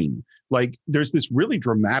dying. Like, there's this really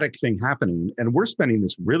dramatic thing happening, and we're spending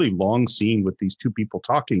this really long scene with these two people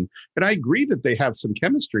talking. And I agree that they have some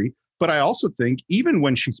chemistry, but I also think even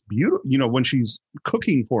when she's beautiful, when she's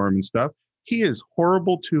cooking for him and stuff, he is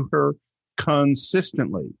horrible to her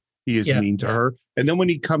consistently. He is mean to her. And then when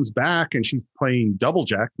he comes back and she's playing double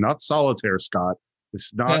jack, not solitaire, Scott.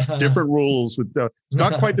 It's not different rules. It's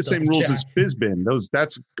not quite the same rules as Fizbin.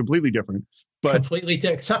 That's completely different. But completely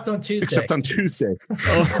except on Tuesday.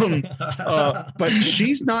 But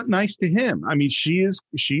she's not nice to him. I mean, she is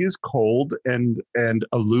cold and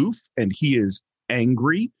aloof, and he is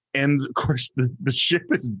angry. And of course, the ship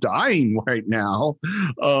is dying right now.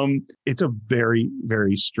 It's a very,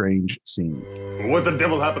 very strange scene. What the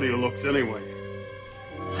devil happened to your looks anyway?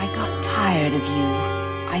 I got tired of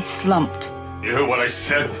you. I slumped. You heard what I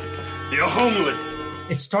said. You're homely.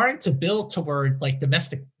 It's starting to build toward like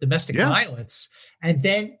domestic violence. And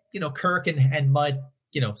then, Kirk and Mudd,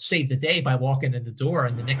 save the day by walking in the door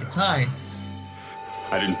in the nick of time.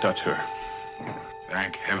 I didn't touch her.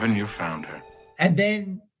 Thank heaven you found her. And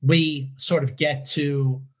then we sort of get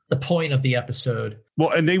to the point of the episode.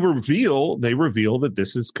 Well, and they reveal that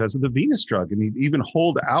this is because of the Venus drug, and they even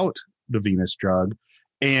hold out the Venus drug.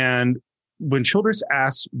 And when Childress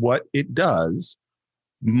asks what it does,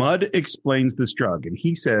 Mudd explains this drug, and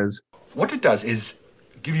he says, what it does is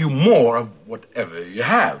give you more of whatever you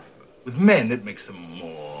have. With men, it makes them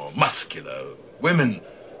more muscular. Women,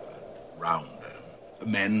 rounder.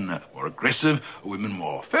 Men more aggressive, women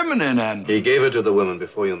more feminine, and... He gave it to the women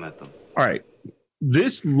before you met them. All right.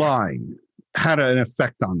 This line had an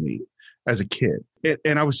effect on me as a kid.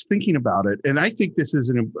 And I was thinking about it, and I think this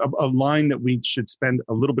is a line that we should spend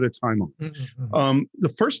a little bit of time on. Mm-hmm. The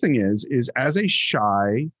first thing is as a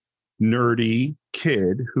shy, nerdy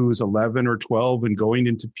kid who is 11 or 12 and going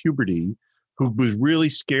into puberty, who was really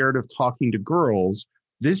scared of talking to girls,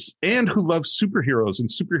 and who loves superheroes and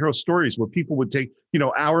superhero stories where people would take,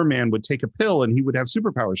 Our Man would take a pill and he would have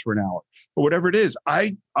superpowers for an hour or whatever it is.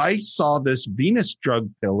 I saw this Venus drug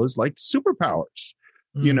pill as like superpowers.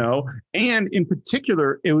 And in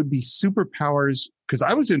particular, it would be superpowers because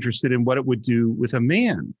I was interested in what it would do with a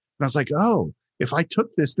man. And I was like, oh, if I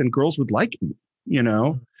took this, then girls would like me,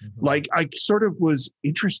 like I sort of was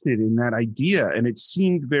interested in that idea. And it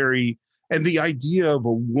seemed and the idea of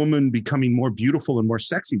a woman becoming more beautiful and more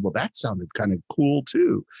sexy, well, that sounded kind of cool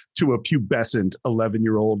too, to a pubescent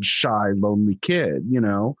 11-year-old shy, lonely kid,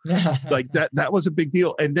 like that was a big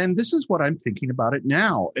deal. And then this is what I'm thinking about it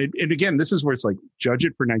now. And again, this is where it's like, judge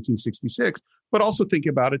it for 1966, but also think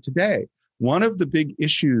about it today. One of the big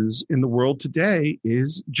issues in the world today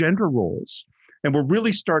is gender roles. And we're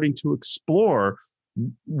really starting to explore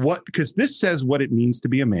because this says what it means to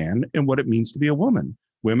be a man and what it means to be a woman.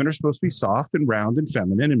 Women are supposed to be soft and round and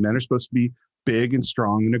feminine, and men are supposed to be big and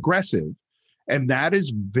strong and aggressive. And that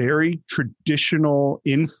is very traditional,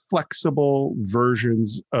 inflexible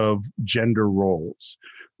versions of gender roles,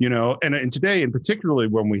 and today, and particularly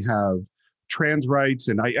when we have trans rights,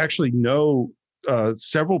 and I actually know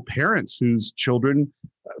several parents whose children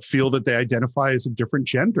feel that they identify as a different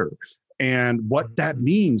gender and what that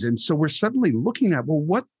means. And so we're suddenly looking at,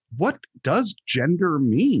 well, what does gender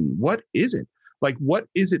mean? What is it? Like, what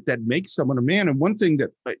is it that makes someone a man? And one thing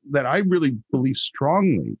that I really believe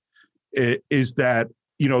strongly is that,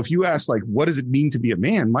 if you ask, like, what does it mean to be a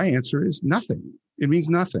man? My answer is nothing. It means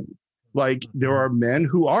nothing. Like, there are men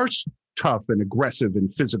who are tough and aggressive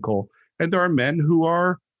and physical, and there are men who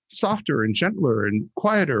are softer and gentler and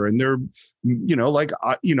quieter. And they're,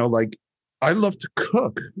 I love to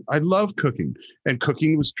cook. I love cooking. And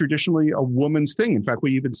cooking was traditionally a woman's thing. In fact,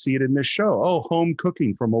 we even see it in this show. Oh, home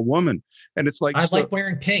cooking from a woman. And it's like, I like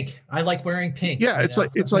wearing pink. Yeah. It's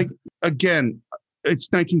like, again,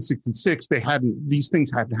 it's 1966. These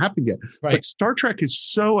things hadn't happened yet. Right. But Star Trek is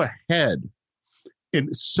so ahead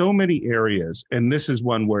in so many areas. And this is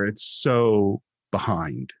one where it's so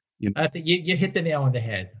behind. I think you hit the nail on the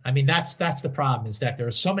head. I mean, that's the problem, is that there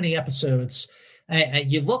are so many episodes.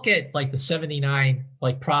 And you look at like the 79,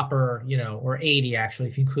 like proper, or 80 actually,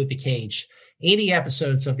 if you include the Cage, 80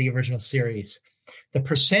 episodes of the original series. The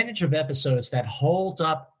percentage of episodes that hold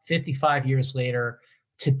up 55 years later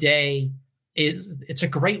today it's a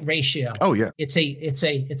great ratio. Oh yeah, it's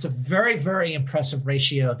a very, very impressive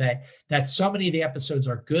ratio that so many of the episodes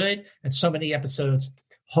are good and so many episodes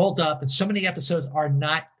hold up and so many episodes are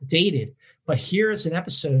not dated. But here's an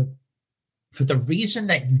episode, for the reason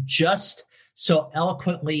that you just so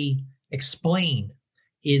eloquently explained,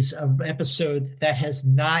 is an episode that has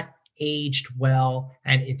not aged well,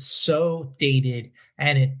 and it's so dated.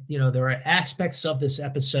 And there are aspects of this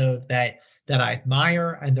episode that I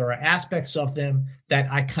admire, and there are aspects of them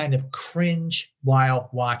that I kind of cringe while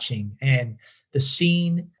watching. And the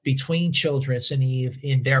scene between Childress and Eve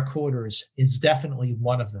in their quarters is definitely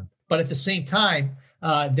one of them. But at the same time,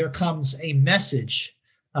 there comes a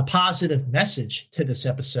positive message to this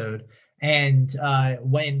episode. And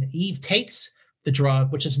when Eve takes the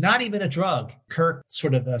drug, which is not even a drug, Kirk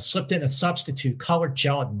sort of slipped in a substitute, colored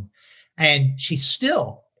gelatin, and she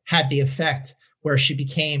still had the effect where she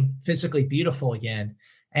became physically beautiful again.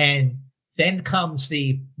 And then comes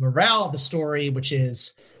the morale of the story, which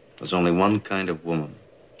is, there's only one kind of woman.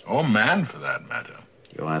 Or man, for that matter.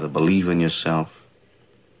 You either believe in yourself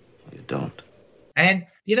or you don't. And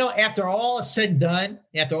after all is said and done,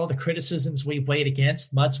 after all the criticisms we've weighed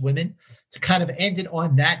against Mudd's Women, to kind of end it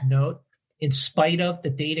on that note, in spite of the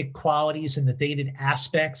dated qualities and the dated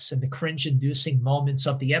aspects and the cringe-inducing moments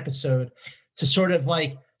of the episode, to sort of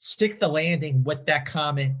like stick the landing with that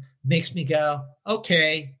comment makes me go,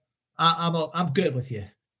 okay, I'm good with you.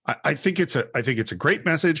 I think it's a great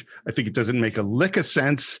message. I think it doesn't make a lick of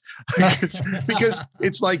sense because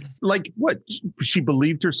it's like what, she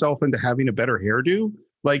believed herself into having a better hairdo.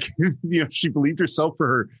 Like, she believed herself for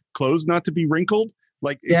her clothes not to be wrinkled.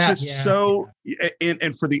 Like, it's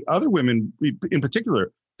and for the other women in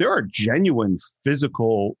particular, there are genuine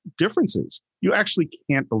physical differences. You actually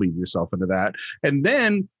can't believe yourself into that. And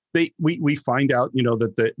then we find out,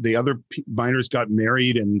 that the other miners got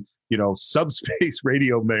married and, subspace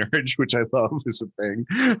radio marriage, which I love is a thing.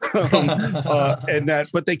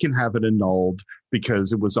 But they can have it annulled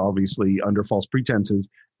because it was obviously under false pretenses.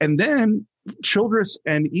 And then Childress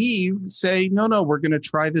and Eve say, no, we're going to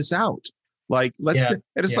try this out. Like, and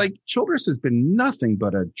it's like Childress has been nothing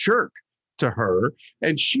but a jerk to her,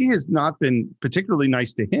 and she has not been particularly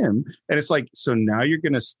nice to him. And it's like, so now you're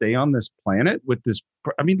going to stay on this planet with this.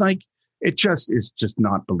 I mean, like, it just is just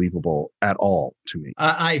not believable at all to me.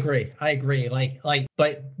 I agree.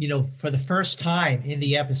 But for the first time in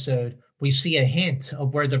the episode, we see a hint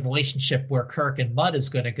of where the relationship where Kirk and Mudd is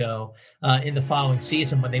going to go in the following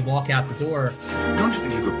season when they walk out the door. Don't you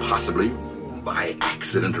think you could possibly, by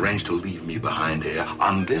accident, arrange to leave me behind here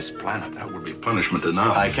on this planet? That would be punishment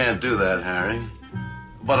enough. I can't do that, Harry.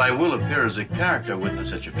 But I will appear as a character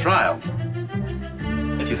witness at your trial.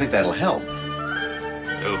 If you think that'll help.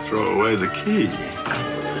 They'll throw away the key.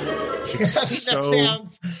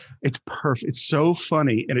 It's perfect. It's so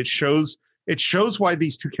funny, and it shows why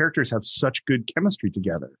these two characters have such good chemistry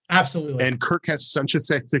together. Absolutely. And Kirk has such a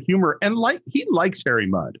sense of humor, and he likes Harry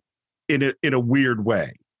Mudd in a weird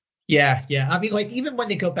way. Yeah, yeah. I mean, like, even when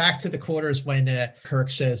they go back to the quarters when Kirk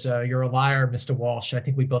says, "You're a liar, Mr. Walsh," I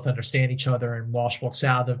think we both understand each other. And Walsh walks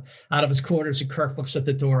out of his quarters, and Kirk looks at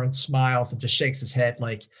the door and smiles and just shakes his head,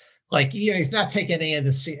 like he's not taking any of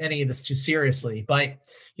this too seriously. But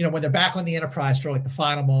when they're back on the Enterprise for like the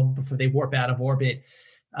final moment before they warp out of orbit,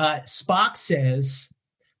 Spock says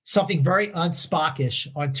something very un-Spockish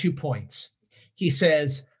on 2 points. He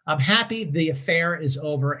says, "I'm happy the affair is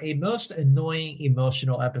over. A most annoying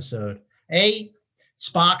emotional episode."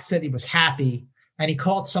 Spock said he was happy, and he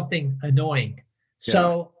called something annoying. Yeah.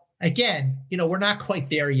 So again, we're not quite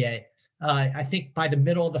there yet. I think by the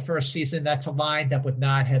middle of the first season, that's a line that would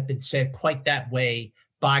not have been said quite that way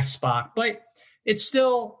by Spock, but it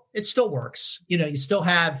still works. You still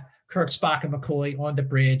have Kirk, Spock, and McCoy on the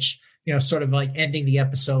bridge, sort of like ending the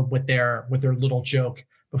episode with their little joke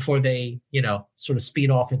before they, sort of speed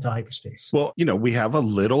off into hyperspace. Well, we have a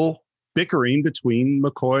little bickering between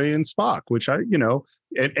McCoy and Spock, which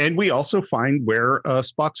and we also find where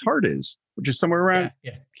Spock's heart is, which is somewhere around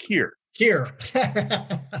here. It's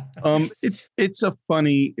a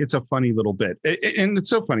funny little bit. And it's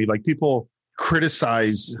so funny. Like, people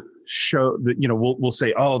criticize show that, we'll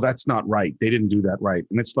say, "Oh, that's not right. They didn't do that right."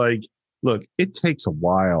 And it's like, look, it takes a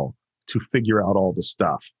while to figure out all the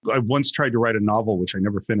stuff. I once tried to write a novel, which I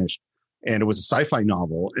never finished, and it was a sci-fi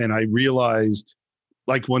novel. And I realized,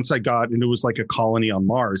 like, once I got, and it was like a colony on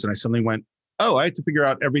Mars, and I suddenly went, oh, I have to figure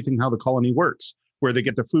out everything, how the colony works, where they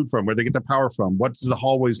get their food from, where they get the power from, what does the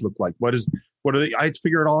hallways look like, what are they, I had to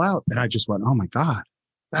figure it all out. And I just went, oh my God,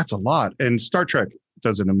 that's a lot. And Star Trek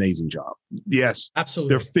does an amazing job. Yes, absolutely.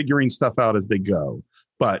 They're figuring stuff out as they go,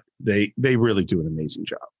 but they really do an amazing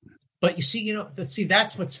job. But you see,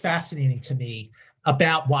 that's what's fascinating to me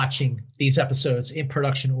about watching these episodes in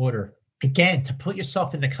production order. Again, to put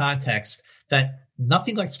yourself in the context that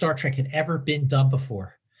nothing like Star Trek had ever been done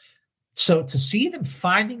before. So to see them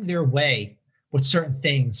finding their way with certain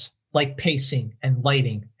things like pacing and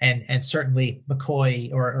lighting, and certainly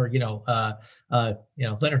McCoy or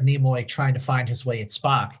Leonard Nimoy trying to find his way in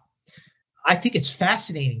Spock, I think it's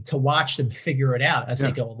fascinating to watch them figure it out as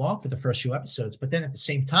they go along for the first few episodes. But then at the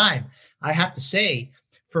same time, I have to say,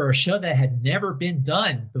 for a show that had never been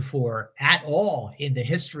done before at all in the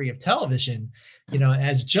history of television,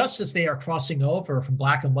 as they are crossing over from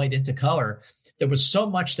black and white into color, there was so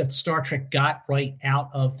much that Star Trek got right out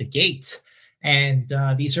of the gate. And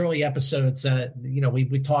these early episodes,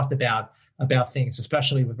 we talked about things,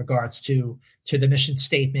 especially with regards to the mission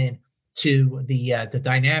statement, to the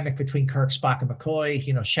dynamic between Kirk, Spock, and McCoy,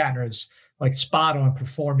 Shatner's like spot on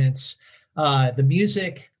performance, the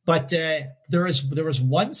music. But there was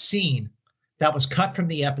one scene that was cut from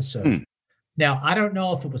the episode. Now, I don't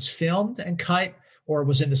know if it was filmed and cut or it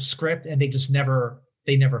was in the script and they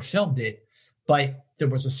never filmed it. But there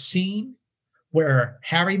was a scene where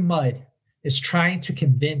Harry Mudd is trying to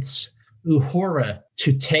convince Uhura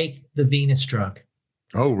to take the Venus drug.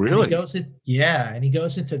 Oh, really? And he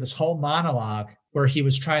goes into this whole monologue where he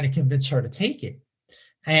was trying to convince her to take it.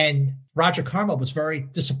 And Roger Carmel was very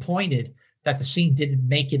disappointed that the scene didn't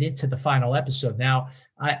make it into the final episode. Now,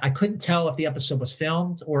 I couldn't tell if the episode was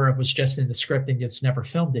filmed or it was just in the script and it's never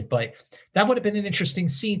filmed it, but that would have been an interesting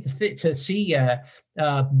scene to see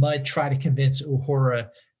Mudd try to convince Uhura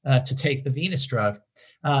to take the Venus drug.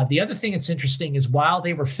 The other thing that's interesting is while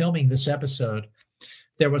they were filming this episode,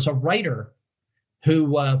 there was a writer who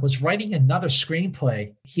was writing another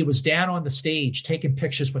screenplay. He was down on the stage taking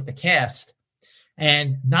pictures with the cast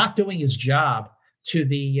and not doing his job, to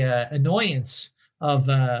the annoyance of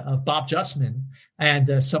Bob Justman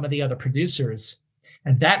and some of the other producers.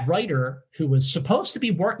 And that writer, who was supposed to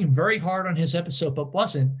be working very hard on his episode but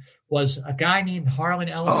wasn't, was a guy named Harlan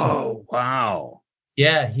Ellison. Oh, wow.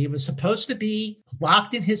 Yeah, he was supposed to be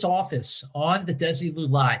locked in his office on the Desilu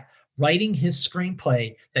lot, writing his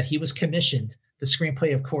screenplay that he was commissioned. The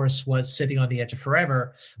screenplay, of course, was Sitting on the Edge of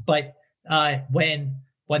Forever. But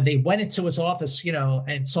when they went into his office,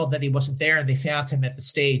 and saw that he wasn't there and they found him at the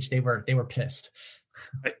stage, they were pissed.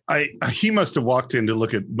 He must have walked in to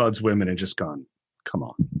look at Mudd's women and just gone, come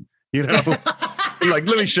on, like,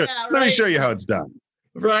 let me show you how it's done.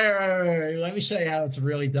 Right. Let me show you how it's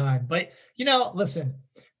really done. But, listen,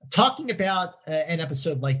 talking about an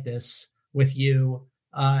episode like this with you,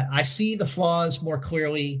 I see the flaws more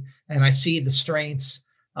clearly and I see the strengths.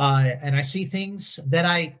 And I see things that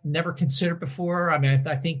I never considered before. I mean,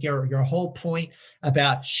 I think your whole point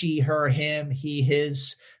about she, her, him, he,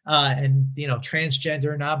 his, and,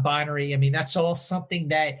 transgender, non-binary. I mean, that's all something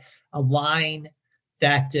that a line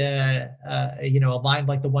like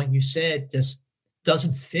the one you said, just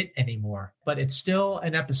doesn't fit anymore. But it's still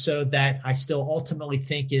an episode that I still ultimately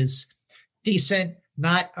think is decent,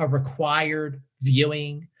 not a required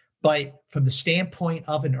viewing, but from the standpoint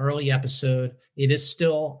of an early episode, it is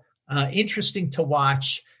still interesting to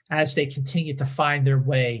watch as they continue to find their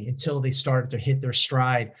way until they started to hit their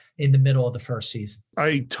stride in the middle of the first season.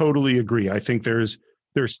 I totally agree. I think there's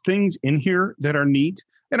things in here that are neat.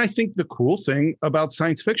 And I think the cool thing about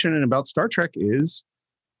science fiction and about Star Trek is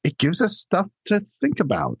it gives us stuff to think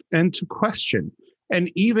about and to question.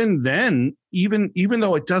 And even then, even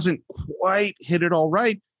though it doesn't quite hit it all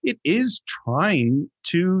right, it is trying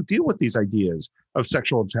to deal with these ideas of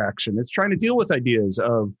sexual attraction. It's trying to deal with ideas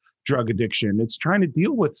of drug addiction. It's trying to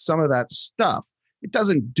deal with some of that stuff. It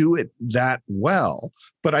doesn't do it that well,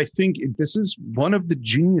 but I think this is one of the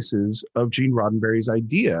geniuses of Gene Roddenberry's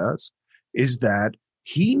ideas, is that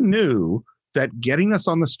he knew that getting us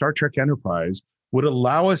on the Star Trek Enterprise would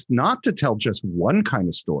allow us not to tell just one kind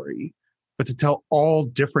of story, but to tell all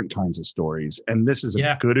different kinds of stories. And this is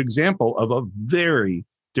a good example of a very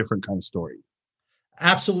different kind of story.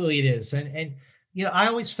 Absolutely it is. And you know, I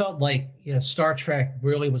always felt like, you know, Star Trek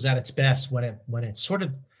really was at its best when it sort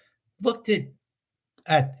of looked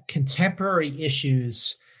at contemporary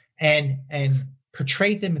issues and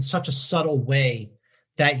portrayed them in such a subtle way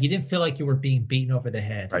that you didn't feel like you were being beaten over the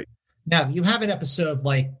head. Right. Now, you have an episode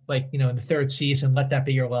like you know, in the third season, Let That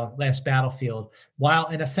Be Your Last Battlefield. While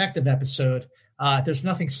an effective episode, there's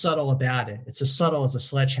nothing subtle about it. It's as subtle as a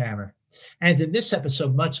sledgehammer. And in this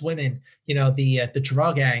episode, Mud's Women, you know, the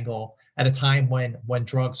drug angle at a time when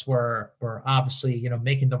drugs were obviously, you know,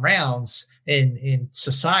 making the rounds in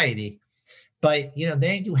society. But, you know,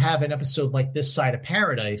 then you have an episode like This Side of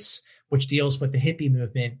Paradise, which deals with the hippie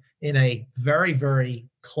movement in a very, very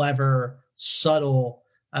clever, subtle,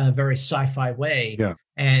 very sci-fi way. Yeah.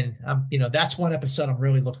 And, you know, that's one episode I'm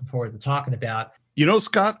really looking forward to talking about. You know,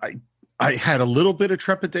 Scott, I had a little bit of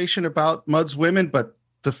trepidation about Mud's Women, but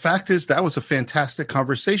the fact is that was a fantastic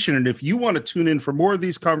conversation. And if you want to tune in for more of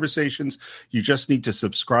these conversations, you just need to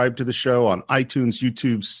subscribe to the show on iTunes,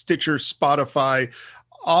 YouTube, Stitcher, Spotify,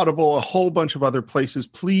 Audible, a whole bunch of other places.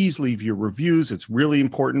 Please leave your reviews. It's really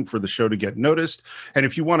important for the show to get noticed. And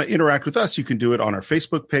if you want to interact with us, you can do it on our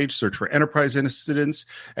Facebook page. Search for Enterprise Incidents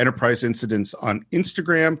on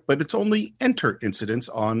Instagram, but it's only Enter Incidents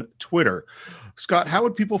on Twitter. Scott, how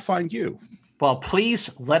would people find you? Well,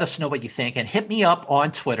 please let us know what you think and hit me up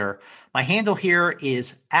on Twitter. My handle here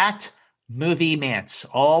is @MovieMance,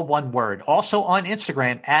 all one word. Also on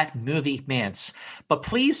Instagram @MovieMance. But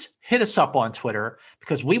please hit us up on Twitter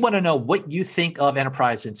because we want to know what you think of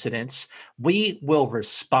Enterprise Incidents. We will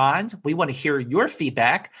respond. We want to hear your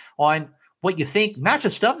feedback on what you think, not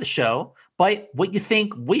just of the show, but what you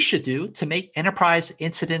think we should do to make Enterprise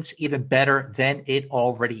Incidents even better than it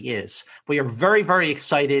already is. We are very, very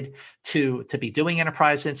excited to be doing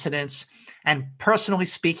Enterprise Incidents. And personally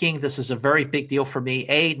speaking, this is a very big deal for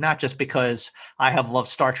me, not just because I have loved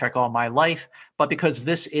Star Trek all my life, but because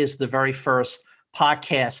this is the very first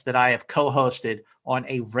podcast that I have co-hosted on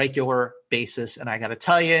a regular basis. And I got to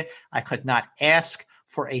tell you, I could not ask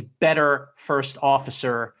for a better first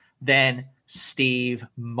officer than Steve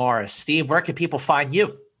Morris. Steve, where can people find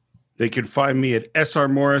you? They can find me at SR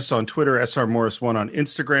Morris on Twitter, SR Morris1 on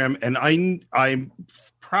Instagram. And I'm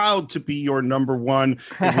proud to be your number one.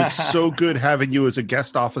 It was so good having you as a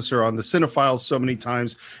guest officer on the Cinephiles so many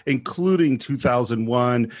times, including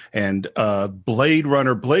 2001 and Blade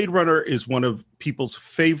Runner. Blade Runner is one of people's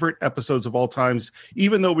favorite episodes of all times.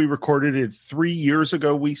 Even though we recorded it 3 years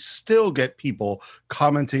ago, we still get people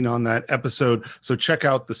commenting on that episode. So check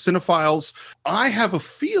out the Cinephiles. I have a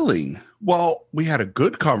feeling, while we had a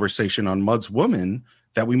good conversation on Mud's Woman,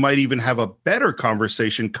 that we might even have a better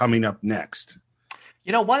conversation coming up next.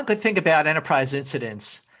 You know, one good thing about Enterprise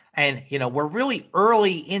Incidents, and, you know, we're really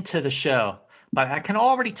early into the show, but I can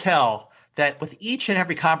already tell that with each and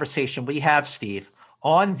every conversation we have, Steve,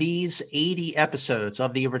 on these 80 episodes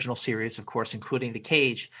of the original series, of course, including The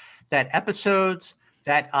Cage, that episodes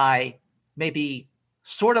that I maybe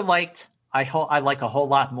sort of liked, I like a whole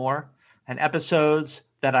lot more, and episodes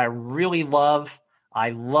that I really love, I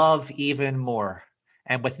love even more.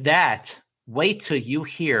 And with that, wait till you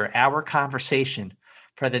hear our conversation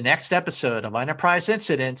for the next episode of Enterprise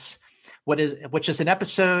Incidents, which is an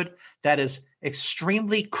episode that is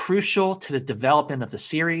extremely crucial to the development of the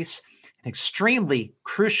series, and extremely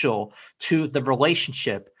crucial to the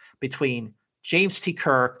relationship between James T.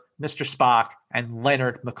 Kirk, Mr. Spock, and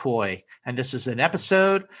Leonard McCoy. And this is an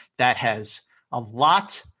episode that has a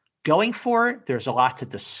lot going for it. There's a lot to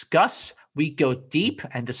discuss we go deep,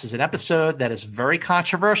 and this is an episode that is very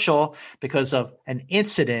controversial because of an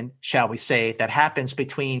incident, shall we say, that happens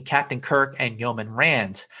between Captain Kirk and Yeoman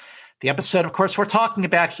Rand. The episode, of course, we're talking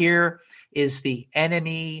about here is The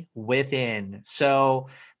Enemy Within. So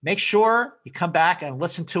make sure you come back and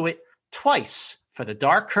listen to it twice for the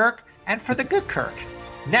dark Kirk and for the good Kirk.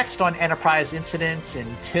 Next on Enterprise Incidents.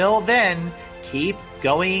 Until then, keep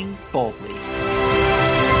going boldly.